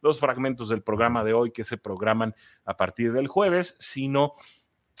solamente los fragmentos del programa de hoy que se programan a partir del jueves, sino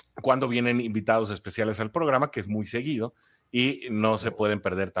cuando vienen invitados especiales al programa, que es muy seguido, y no se pueden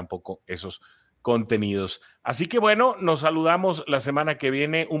perder tampoco esos contenidos. Así que bueno, nos saludamos la semana que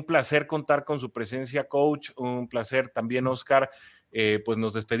viene. Un placer contar con su presencia, coach. Un placer también, Oscar. Pues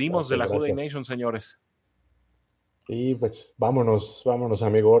nos despedimos de la WHODEY Nation, señores. Y pues vámonos,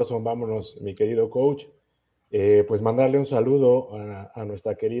 amigo Orson, vámonos, mi querido coach. Pues mandarle un saludo a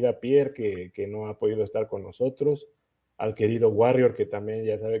nuestra querida Pierre, que no ha podido estar con nosotros, al querido Warrior, que también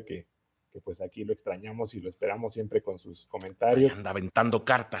ya sabe que pues aquí lo extrañamos y lo esperamos siempre con sus comentarios. Ahí anda aventando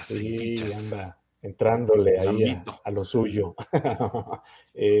cartas sí, y fichas. Anda entrándole ahí a lo suyo.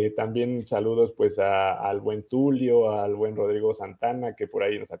 También saludos pues al buen Tulio, al buen Rodrigo Santana, que por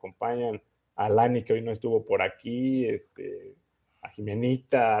ahí nos acompañan, a Lani, que hoy no estuvo por aquí, a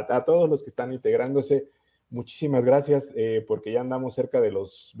Jimenita, a todos los que están integrándose. Muchísimas gracias, porque ya andamos cerca de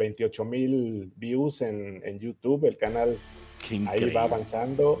los 28,000 views en YouTube. El canal ahí va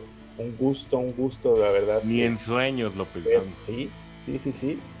avanzando. Un gusto, la verdad. Ni en sueños lo pensamos. Sí.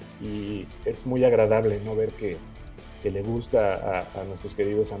 Y es muy agradable, ¿no?, ver que le gusta a nuestros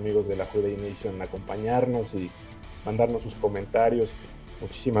queridos amigos de la WHODEY Nation acompañarnos y mandarnos sus comentarios.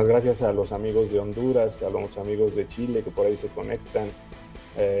 Muchísimas gracias a los amigos de Honduras, a los amigos de Chile que por ahí se conectan.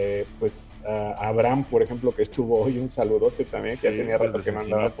 Pues a Abraham, por ejemplo, que estuvo hoy, un saludote también, que ya tenía rato que no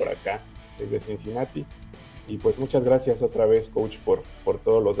andaba por acá, desde Cincinnati. Y pues muchas gracias otra vez, coach, por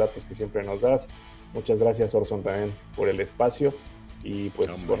todos los datos que siempre nos das. Muchas gracias, Orson, también por el espacio. Y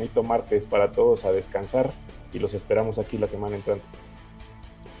pues bonito martes para todos, a descansar, y los esperamos aquí la semana entrante.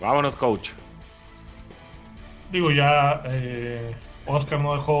 Vámonos, coach. Digo, ya Oscar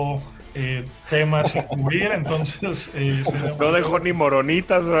no dejó temas sin cubrir, entonces no dejó ni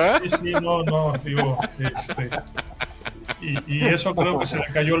moronitas, ¿verdad? Sí, no, digo, y eso creo que se le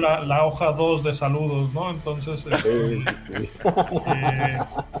cayó la hoja 2 de saludos, ¿no? Entonces,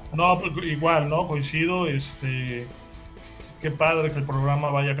 no, pues, igual, ¿no? Coincido, qué padre que el programa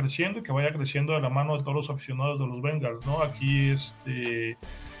vaya creciendo y que vaya creciendo de la mano de todos los aficionados de los Bengals, ¿no? Aquí,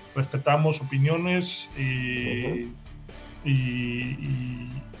 respetamos opiniones y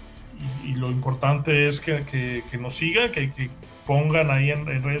lo importante es que nos sigan, que pongan ahí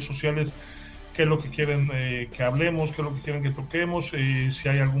en redes sociales qué es lo que quieren que hablemos, qué es lo que quieren que toquemos, si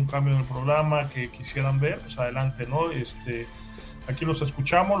hay algún cambio en el programa que quisieran ver, pues adelante, ¿no? Aquí los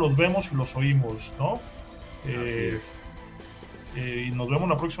escuchamos, los vemos y los oímos, ¿no? Y nos vemos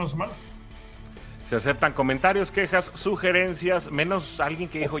la próxima semana. Se aceptan comentarios, quejas, sugerencias, menos alguien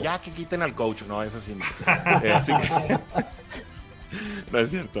que dijo, ya que quiten al coach. No, eso sí no. Así que... No es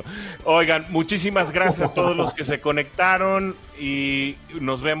cierto. Oigan, muchísimas gracias a todos los que se conectaron y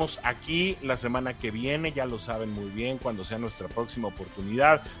nos vemos aquí la semana que viene. Ya lo saben muy bien, cuando sea nuestra próxima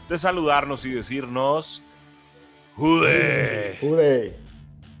oportunidad de saludarnos y decirnos ¡Whoodey!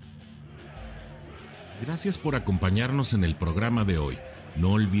 Gracias por acompañarnos en el programa de hoy.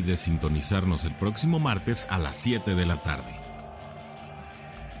 No olvides sintonizarnos el próximo martes a las 7 de la tarde.